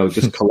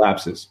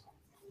collapses.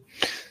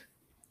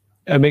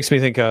 It makes me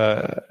think,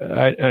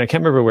 I can't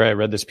remember where I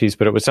read this piece,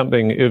 but it was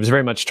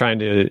very much trying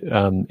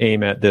to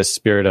aim at this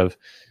spirit of,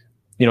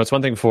 it's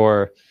one thing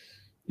for,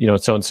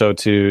 so-and-so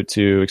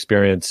to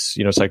experience,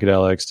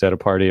 psychedelics at a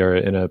party or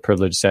in a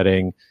privileged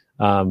setting.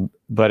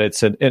 But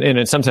it's and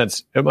in some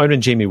sense, it might have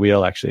been Jamie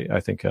Wheel, actually, I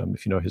think,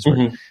 if you know his work.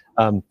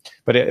 Mm-hmm.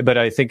 But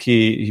I think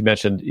he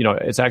mentioned,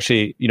 it's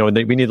actually,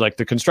 we need like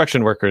the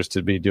construction workers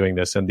to be doing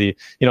this, and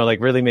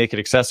really make it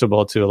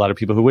accessible to a lot of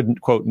people who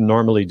wouldn't, quote,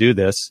 normally do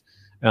this,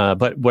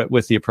 but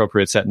with the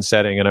appropriate set and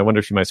setting. And I wonder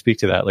if you might speak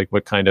to that, like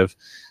what kind of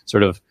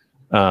sort of,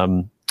 I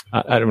don't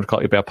want to call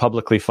it a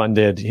publicly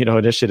funded,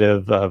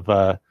 initiative of,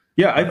 or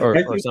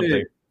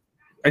something.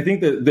 I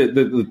think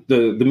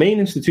the main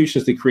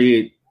institutions that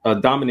create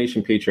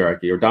domination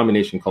patriarchy or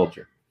domination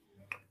culture.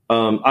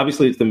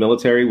 Obviously, it's the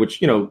military,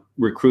 which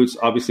recruits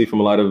obviously from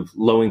a lot of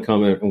low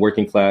income and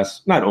working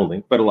class, not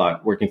only, but a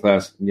lot working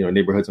class,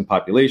 neighborhoods and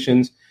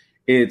populations.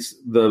 It's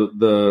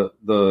the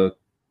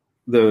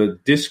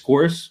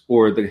discourse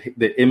or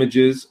the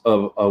images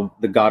of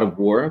the god of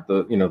war,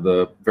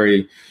 the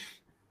very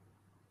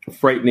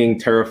frightening,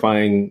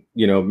 terrifying,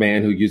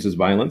 man who uses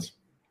violence,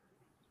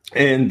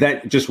 and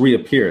that just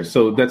reappears.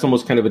 So that's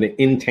almost kind of an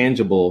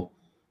intangible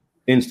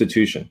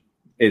institution.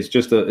 It's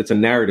just it's a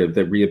narrative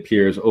that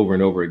reappears over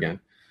and over again.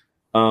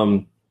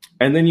 And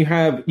then you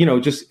have,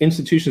 just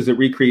institutions that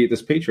recreate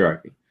this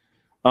patriarchy.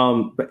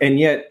 And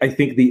yet I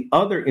think the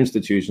other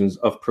institutions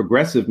of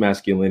progressive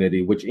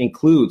masculinity, which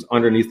includes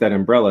underneath that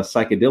umbrella,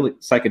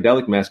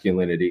 psychedelic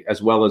masculinity,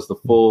 as well as the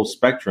full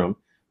spectrum,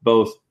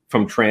 both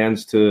from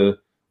trans to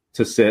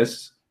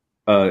cis,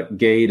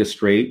 gay to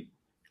straight,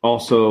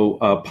 also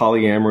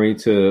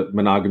polyamory to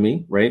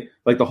monogamy, right?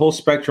 Like the whole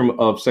spectrum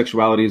of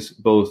sexualities,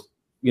 both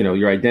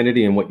your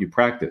identity and what you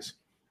practice.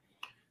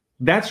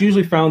 That's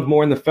usually found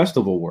more in the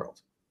festival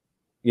world,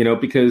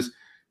 because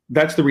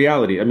that's the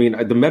reality. I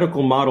mean, the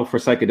medical model for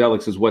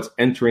psychedelics is what's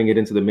entering it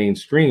into the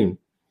mainstream.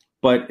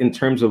 But in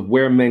terms of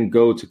where men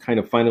go to kind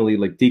of finally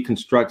like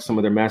deconstruct some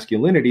of their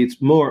masculinity,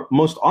 it's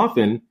most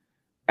often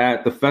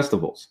at the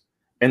festivals.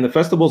 And the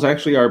festivals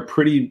actually are a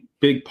pretty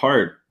big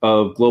part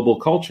of global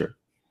culture.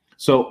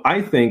 So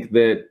I think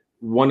that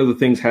one of the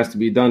things has to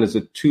be done is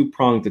a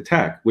two-pronged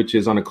attack, which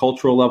is on a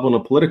cultural level and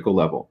a political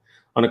level.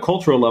 On a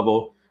cultural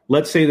level,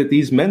 let's say that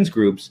these men's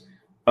groups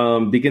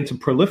begin to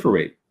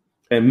proliferate,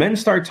 and men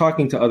start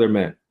talking to other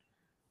men,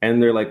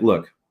 and they're like,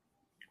 look,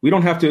 we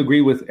don't have to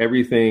agree with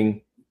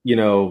everything, you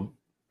know,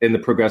 in the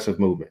progressive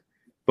movement,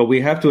 but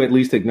we have to at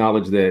least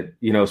acknowledge that,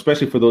 you know,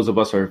 especially for those of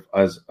us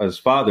as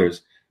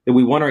fathers, that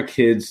we want our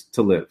kids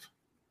to live,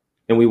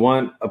 and we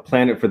want a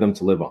planet for them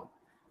to live on.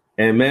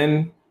 And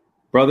men,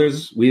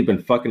 brothers, we've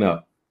been fucking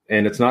up,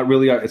 and it's not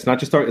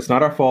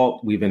our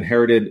fault. We've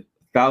inherited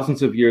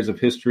thousands of years of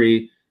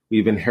history.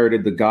 We've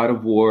inherited the god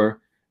of war,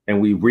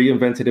 and we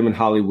reinvented him in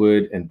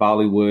Hollywood and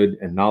Bollywood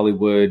and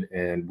Nollywood,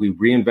 and we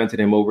reinvented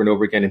him over and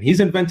over again. And he's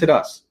invented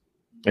us,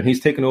 and he's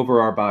taken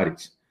over our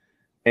bodies.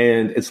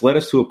 And it's led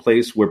us to a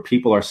place where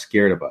people are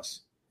scared of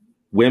us.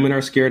 Women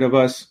are scared of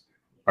us.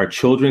 Our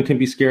children can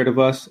be scared of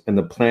us, and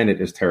the planet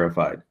is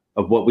terrified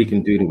of what we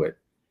can do to it.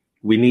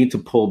 We need to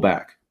pull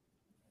back.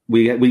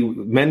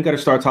 Men got to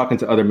start talking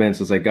to other men.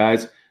 So it's like,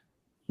 guys,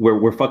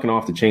 we're fucking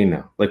off the chain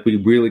now. Like, we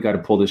really got to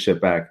pull this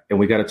shit back, and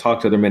we got to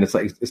talk to other men. It's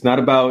like, it's not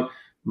about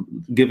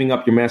giving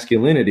up your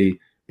masculinity,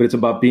 but it's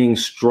about being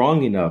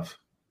strong enough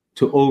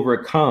to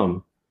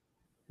overcome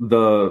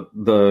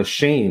the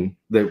shame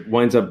that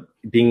winds up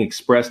being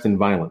expressed in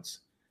violence.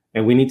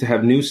 And we need to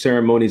have new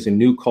ceremonies and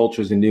new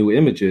cultures and new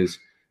images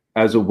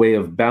as a way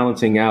of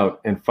balancing out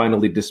and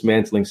finally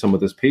dismantling some of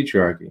this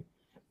patriarchy.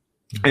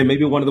 And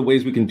maybe one of the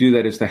ways we can do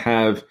that is to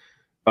have,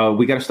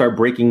 we got to start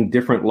breaking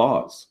different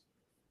laws,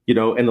 you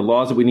know, and the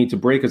laws that we need to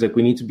break is like,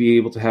 we need to be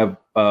able to have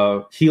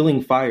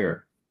healing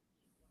fire,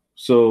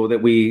 so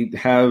that we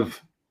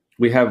have,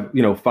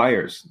 you know,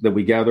 fires that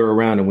we gather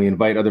around and we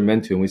invite other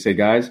men to, and we say,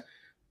 guys,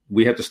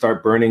 we have to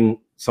start burning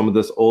some of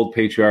this old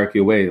patriarchy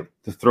away,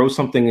 to throw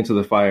something into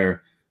the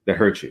fire that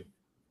hurts you,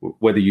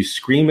 whether you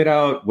scream it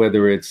out,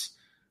 whether it's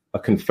a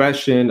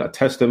confession, a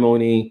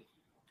testimony,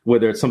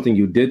 whether it's something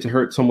you did to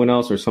hurt someone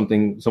else or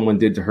something someone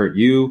did to hurt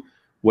you,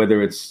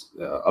 whether it's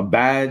a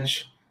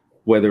badge,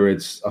 whether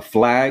it's a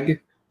flag,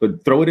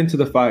 but throw it into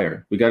the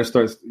fire. We got to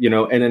start, you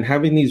know, and then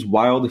having these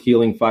wild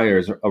healing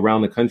fires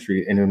around the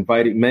country, and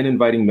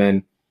inviting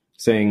men,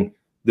 saying,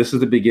 this is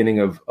the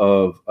beginning of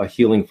a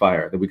healing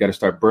fire, that we got to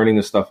start burning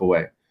this stuff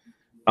away.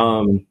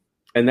 And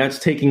that's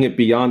taking it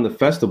beyond the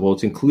festival.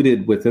 It's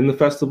included within the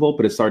festival,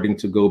 but it's starting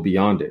to go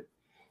beyond it.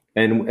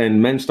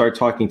 And men start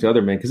talking to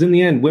other men, because in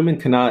the end, women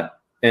cannot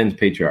end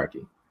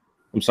patriarchy.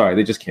 I'm sorry,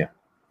 they just can't.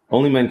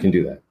 Only men can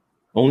do that.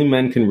 Only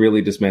men can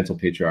really dismantle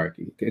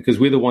patriarchy, because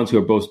we're the ones who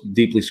are both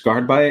deeply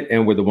scarred by it,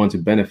 and we're the ones who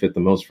benefit the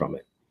most from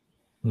it.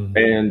 Mm-hmm.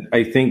 And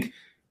I think,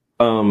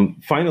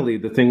 finally,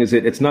 the thing is,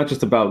 it's not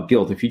just about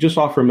guilt. If you just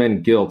offer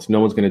men guilt, no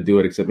one's going to do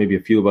it, except maybe a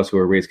few of us who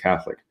are raised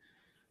Catholic.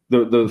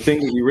 The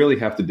thing that you really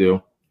have to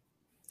do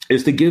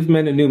is to give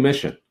men a new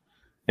mission.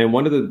 And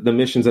one of the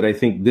missions that I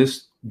think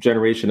this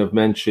generation of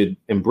men should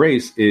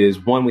embrace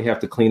is, one, we have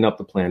to clean up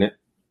the planet.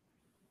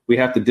 We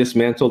have to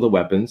dismantle the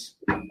weapons.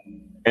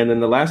 And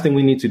then the last thing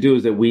we need to do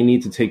is that we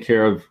need to take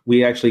care of,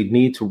 we actually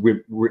need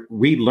to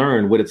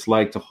relearn what it's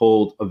like to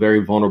hold a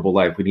very vulnerable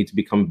life. We need to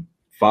become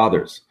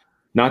fathers,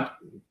 not,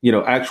 you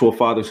know, actual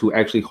fathers who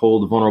actually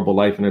hold a vulnerable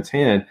life in its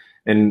hand,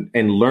 and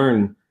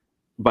learn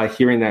by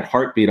hearing that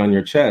heartbeat on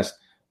your chest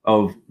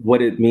of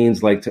what it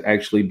means like to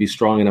actually be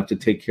strong enough to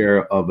take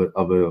care of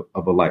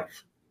a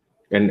life,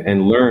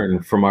 and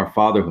learn from our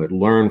fatherhood,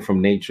 learn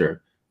from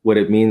nature what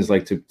it means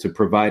like to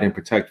provide and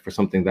protect for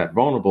something that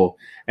vulnerable.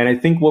 And I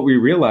think what we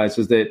realize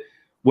is that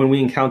when we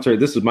encounter,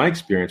 this is my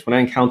experience, when I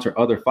encounter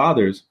other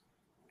fathers,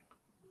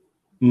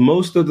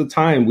 most of the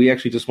time we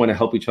actually just want to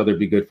help each other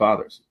be good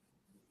fathers.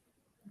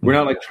 We're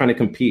not like trying to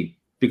compete,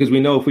 because we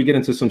know if we get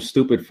into some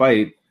stupid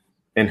fight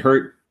and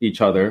hurt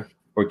each other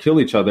or kill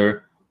each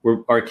other,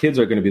 our kids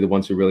are going to be the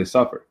ones who really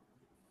suffer.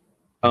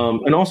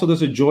 And also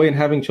there's a joy in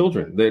having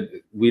children that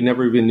we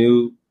never even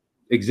knew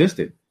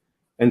existed.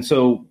 And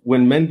so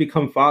when men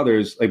become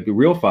fathers, like the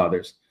real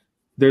fathers,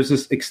 there's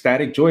this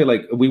ecstatic joy.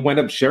 Like, we wind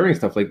up sharing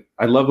stuff. Like,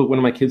 I love it when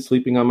my kid's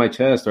sleeping on my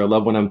chest, or I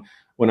love when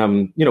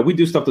I'm, you know, we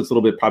do stuff that's a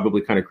little bit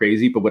probably kind of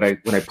crazy, but when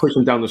I push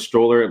him down the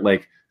stroller at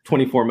like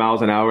 24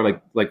 miles an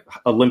hour, like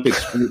Olympic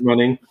speed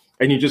running,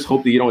 and you just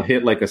hope that you don't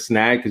hit like a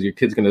snag, because your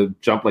kid's going to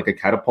jump like a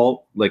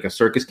catapult, like a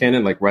circus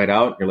cannon, like right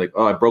out. You're like,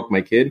 oh, I broke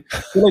my kid.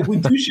 So, like, we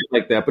do shit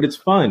like that, but it's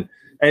fun.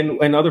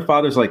 And other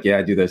fathers are like, yeah,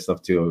 I do that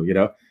stuff too, you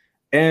know?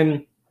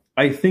 And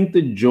I think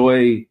the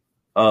joy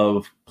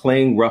of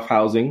playing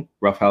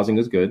roughhousing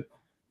is good,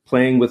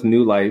 playing with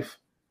new life,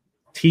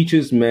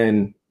 teaches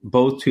men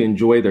both to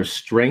enjoy their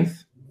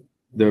strength,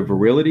 their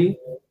virility,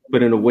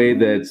 but in a way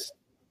that's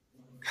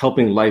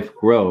helping life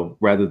grow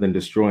rather than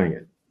destroying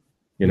it,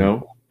 you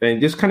know?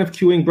 And just kind of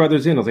cueing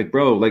brothers in. I was like,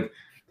 bro, like,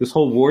 this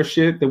whole war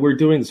shit that we're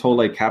doing, this whole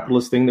like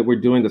capitalist thing that we're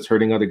doing that's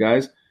hurting other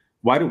guys,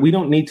 we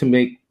don't need to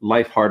make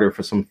life harder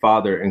for some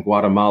father in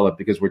Guatemala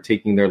because we're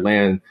taking their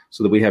land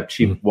so that we have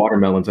cheap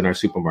watermelons in our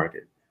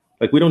supermarket.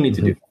 Like, we don't need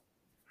to do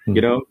that. You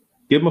know,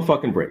 give them a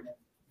fucking break.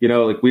 You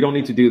know, like, we don't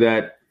need to do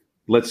that.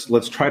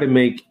 Let's try to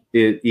make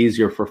it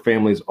easier for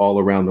families all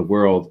around the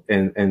world,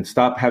 and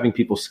stop having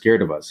people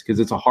scared of us, because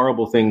it's a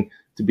horrible thing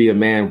to be a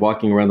man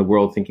walking around the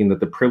world thinking that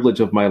the privilege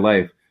of my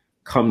life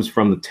comes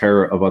from the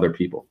terror of other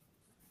people.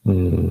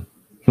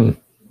 Mm-hmm.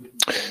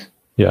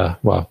 Yeah.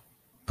 Wow.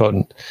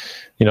 Potent.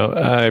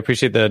 I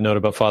appreciate the note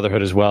about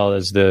fatherhood, as well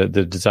as the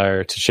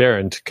desire to share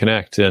and to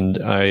connect.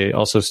 And I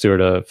also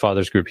steward a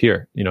fathers group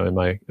here, in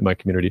my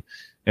community.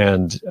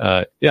 And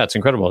it's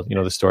incredible,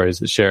 the stories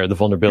that share, the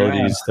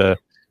vulnerabilities,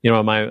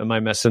 am I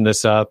messing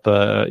this up?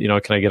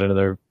 Can I get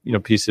another,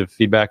 piece of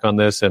feedback on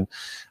this? And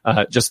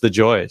just the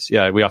joys.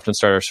 Yeah. We often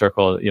start our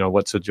circle,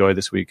 what's the joy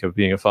this week of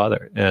being a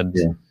father? And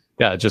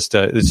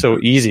it's so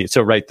easy. It's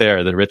so right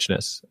there, the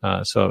richness.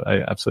 So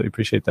I absolutely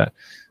appreciate that.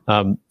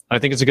 I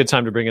think it's a good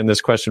time to bring in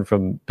this question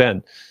from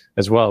Ben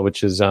as well,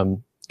 which is,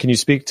 can you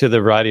speak to the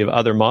variety of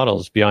other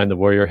models behind the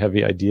warrior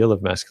heavy ideal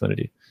of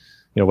masculinity?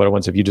 What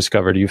ones have you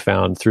discovered, you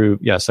found through,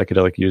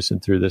 psychedelic use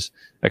and through this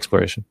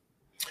exploration?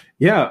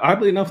 Yeah,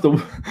 oddly enough, the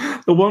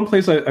one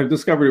place I've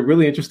discovered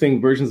really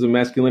interesting versions of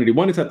masculinity,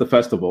 one is at the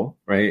festival,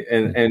 right?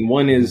 And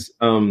one is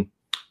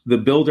the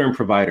builder and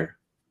provider,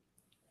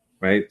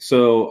 right?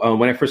 So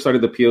when I first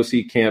started the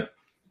POC camp,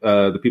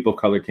 the People of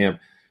Color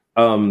camp,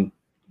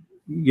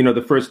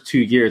 the first 2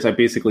 years, I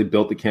basically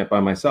built the camp by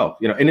myself,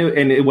 and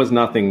it was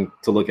nothing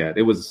to look at.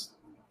 It was,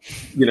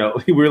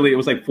 it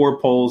was like 4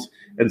 poles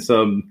and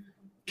some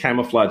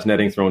camouflage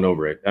netting thrown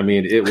over it. I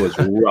mean, it was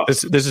rough.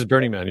 This is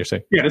Burning Man, you're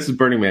saying? Yeah, this is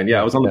Burning Man.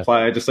 Yeah, I was on the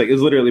fly. I just it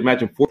was literally,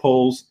 imagine 4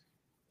 poles,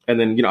 and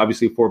then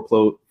obviously 4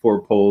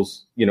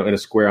 poles, in a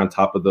square on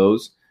top of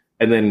those,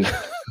 and then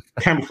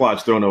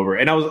camouflage thrown over.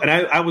 And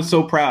I was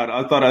so proud.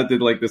 I thought I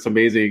did like this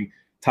amazing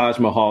Taj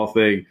Mahal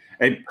thing,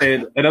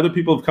 and other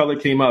people of color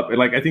came up,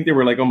 and I think they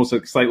were almost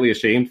slightly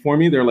ashamed for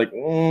me. They're like,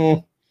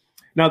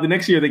 Now the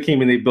next year they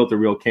came and they built a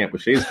real camp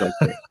with shades built.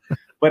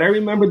 But I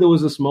remember there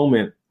was this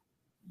moment.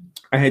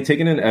 I had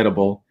taken an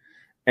edible,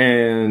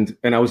 and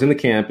I was in the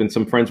camp, and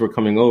some friends were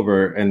coming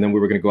over, and then we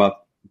were going to go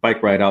out,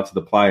 bike ride out to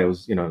the playa. It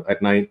was,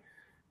 at night,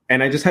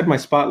 and I just had my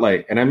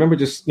spotlight, and I remember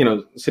just,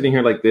 sitting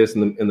here like this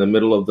in the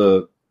middle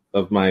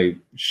of my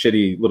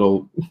shitty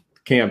little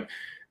camp,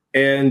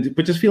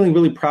 but just feeling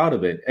really proud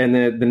of it. And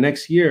then the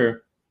next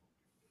year,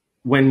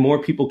 when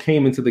more people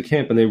came into the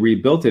camp and they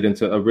rebuilt it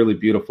into a really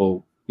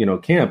beautiful,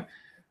 camp,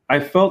 I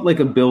felt like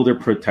a builder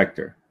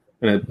protector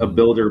and a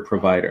builder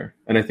provider.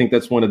 And I think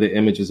that's one of the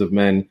images of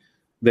men,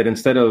 that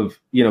instead of,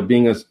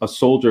 being a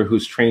soldier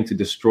who's trained to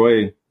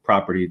destroy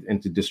property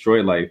and to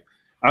destroy life,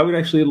 I would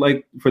actually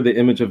like for the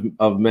image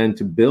of men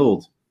to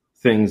build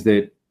things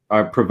that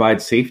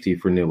provide safety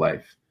for new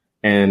life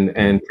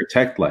and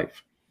protect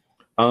life.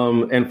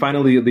 And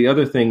finally, the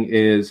other thing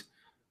is,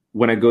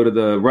 when I go to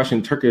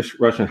the Turkish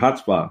Russian hot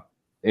spa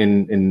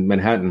in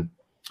Manhattan,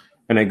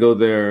 and I go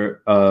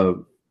there,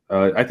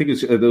 I think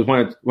there's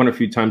one or a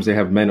few times they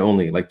have men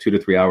only, like 2 to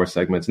 3 hour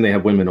segments, and they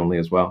have women only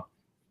as well.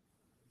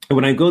 And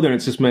when I go there and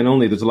it's just men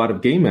only, there's a lot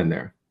of gay men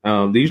there.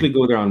 They usually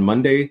go there on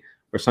Monday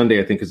or Sunday,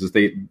 I think, because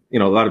a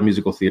lot of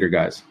musical theater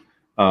guys.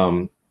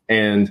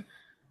 And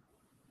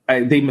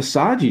they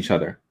massage each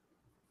other,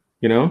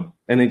 and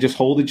they just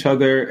hold each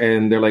other,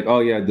 and they're like, oh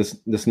yeah,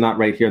 this knot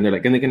right here. And they're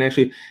like, and they can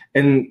actually,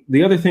 and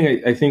the other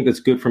thing I think that's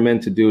good for men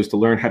to do is to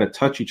learn how to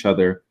touch each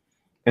other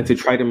and to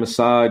try to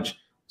massage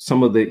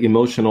some of the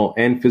emotional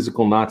and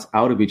physical knots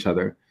out of each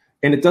other.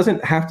 And it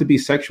doesn't have to be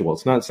sexual.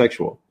 It's not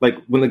sexual. Like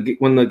when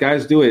the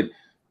guys do it,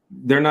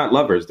 they're not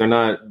lovers. They're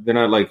not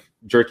like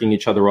jerking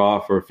each other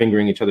off or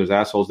fingering each other's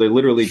assholes. They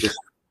literally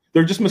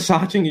they're just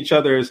massaging each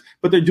other's,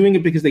 but they're doing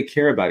it because they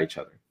care about each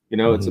other.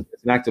 It's an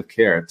act of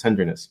care,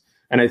 tenderness.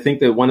 And I think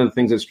that one of the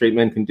things that straight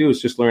men can do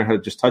is just learn how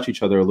to just touch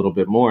each other a little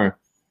bit more,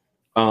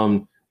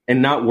 and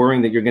not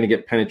worrying that you're going to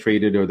get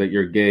penetrated or that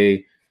you're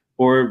gay,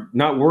 or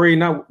don't worry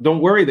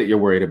that you're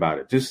worried about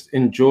it. Just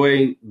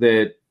enjoy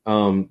that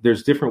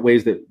there's different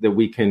ways that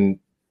we can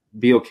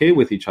be okay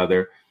with each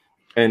other,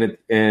 and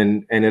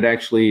it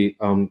actually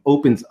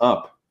opens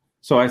up.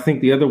 So I think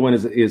the other one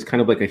is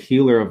kind of like a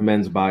healer of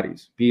men's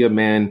bodies. Be a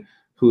man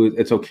who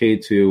it's okay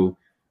to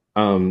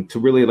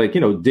really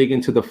dig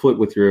into the foot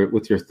with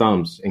your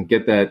thumbs and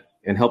get that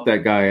and help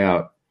that guy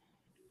out.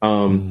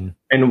 And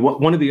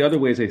one of the other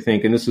ways I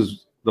think, and this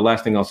is the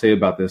last thing I'll say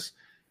about this,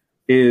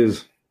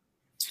 is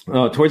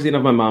towards the end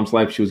of my mom's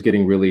life, she was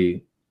getting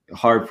really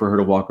hard for her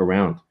to walk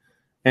around.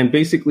 And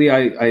basically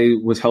I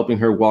was helping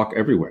her walk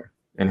everywhere,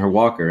 and her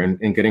walker,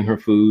 and getting her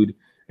food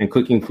and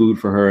cooking food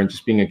for her and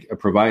just being a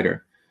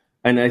provider.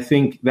 And I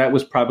think that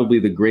was probably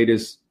the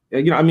greatest.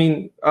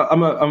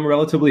 I'm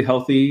relatively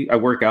healthy. I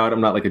work out.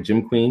 I'm not like a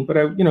gym queen, but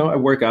I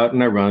work out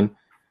and I run.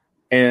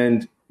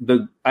 And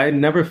I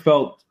never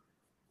felt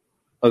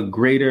a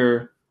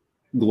greater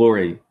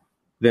glory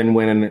than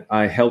when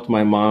I helped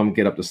my mom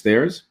get up the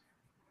stairs,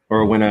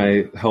 or when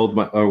I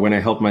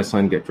helped my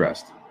son get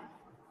dressed.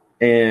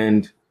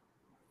 And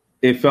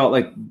it felt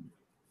like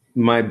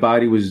my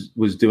body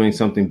was doing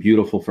something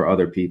beautiful for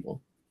other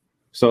people.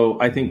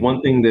 So I think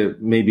one thing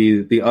that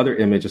maybe the other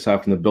image,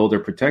 aside from the builder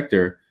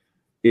protector,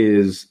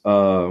 is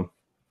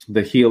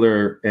the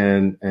healer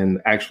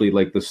and actually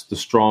like the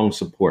strong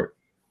support.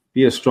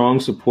 Be a strong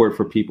support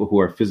for people who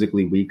are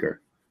physically weaker.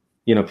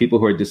 People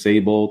who are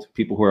disabled,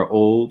 people who are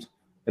old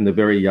and the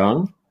very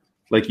young.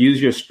 Like,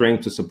 use your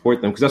strength to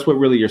support them, because that's what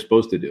really you're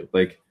supposed to do.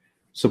 Like,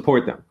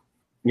 support them,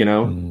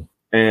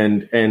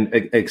 and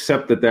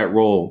accept that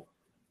role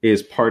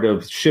is part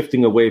of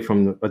shifting away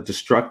from a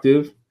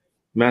destructive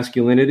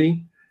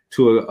masculinity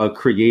to a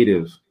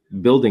creative,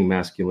 building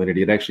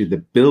masculinity. It actually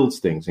that builds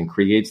things and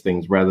creates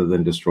things rather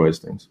than destroys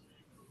things.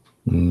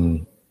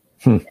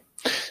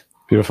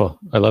 Beautiful.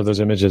 I love those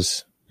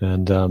images.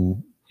 And,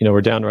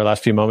 we're down to our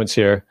last few moments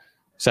here,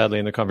 sadly,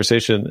 in the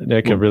conversation.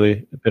 Nick, I've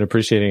really been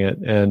appreciating it.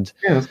 And,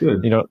 yeah, that's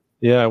good.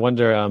 I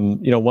wonder,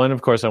 one,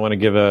 of course, I want to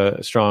give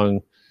a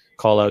strong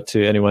call out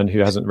to anyone who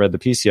hasn't read the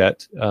piece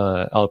yet.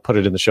 I'll put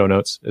it in the show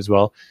notes as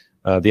well.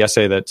 The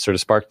essay that sort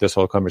of sparked this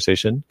whole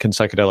conversation, Can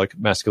Psychedelic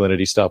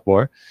Masculinity Stop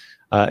War?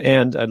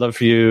 And I'd love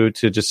for you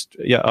to just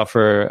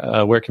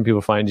offer, where can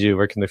people find you?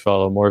 Where can they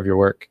follow more of your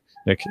work,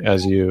 Nick,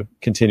 as you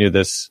continue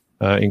this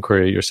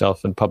inquiry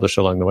yourself and publish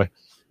along the way?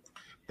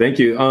 Thank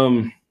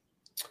you.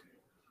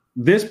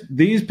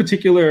 These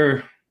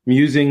particular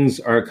musings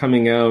are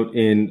coming out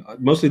in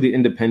mostly the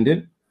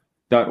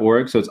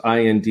independent.org. So it's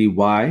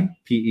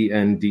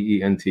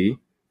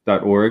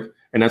INDYPENDENT.org.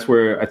 And that's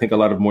where I think a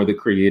lot of more of the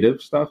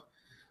creative stuff.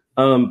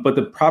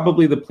 But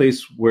probably the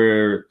place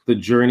where the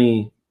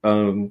journey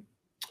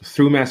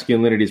through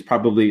masculinity is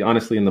probably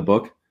honestly in the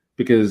book,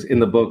 because in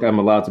the book, I'm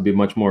allowed to be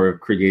much more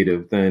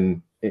creative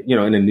than, in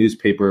a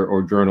newspaper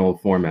or journal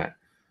format.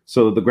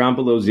 So the Ground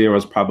Below Zero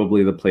is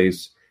probably the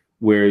place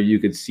where you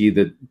could see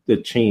the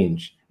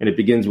change. And it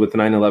begins with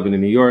 9/11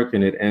 in New York,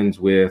 and it ends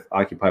with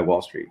Occupy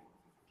Wall Street.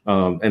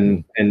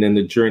 And then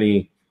the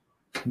journey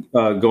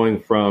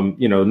going from,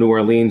 New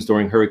Orleans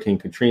during Hurricane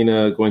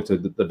Katrina, going to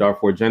the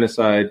Darfur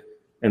genocide,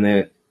 and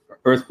then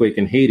earthquake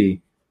in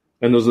Haiti.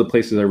 And those are the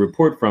places I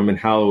report from, and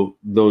how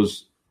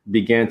those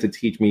began to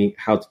teach me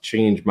how to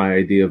change my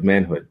idea of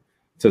manhood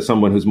to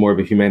someone who's more of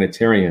a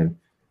humanitarian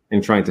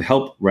and trying to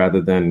help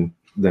rather than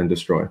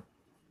destroy.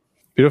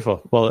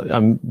 Beautiful. Well,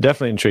 I'm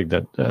definitely intrigued.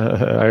 That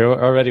I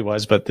already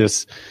was, but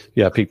this,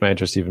 piqued my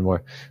interest even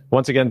more.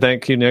 Once again,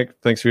 thank you, Nick.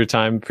 Thanks for your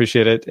time.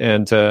 Appreciate it.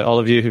 And to all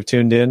of you who've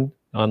tuned in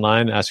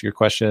online, ask your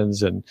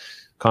questions and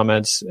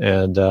comments,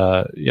 and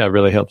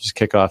really helped us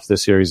kick off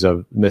this series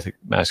of Mythic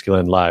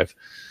Masculine Live.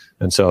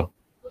 And so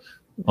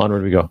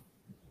onward we go.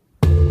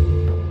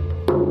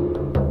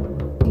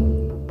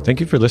 Thank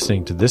you for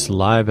listening to this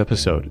live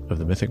episode of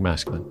the Mythic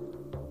Masculine.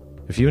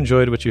 If you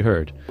enjoyed what you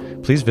heard,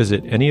 please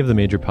visit any of the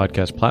major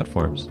podcast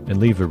platforms and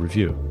leave a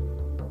review.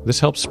 This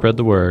helps spread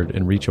the word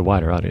and reach a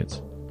wider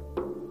audience.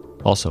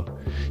 Also,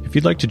 if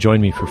you'd like to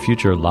join me for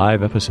future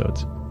live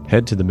episodes,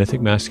 head to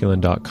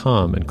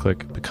themythicmasculine.com and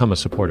click Become a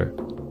Supporter.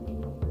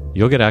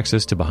 You'll get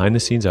access to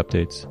behind-the-scenes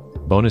updates,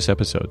 bonus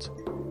episodes,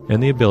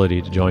 and the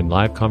ability to join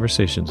live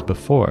conversations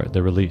before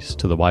they're released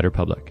to the wider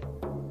public.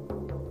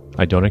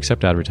 I don't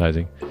accept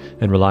advertising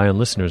and rely on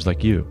listeners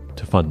like you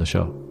to fund the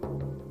show.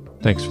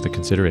 Thanks for the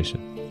consideration.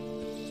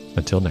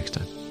 Until next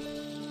time.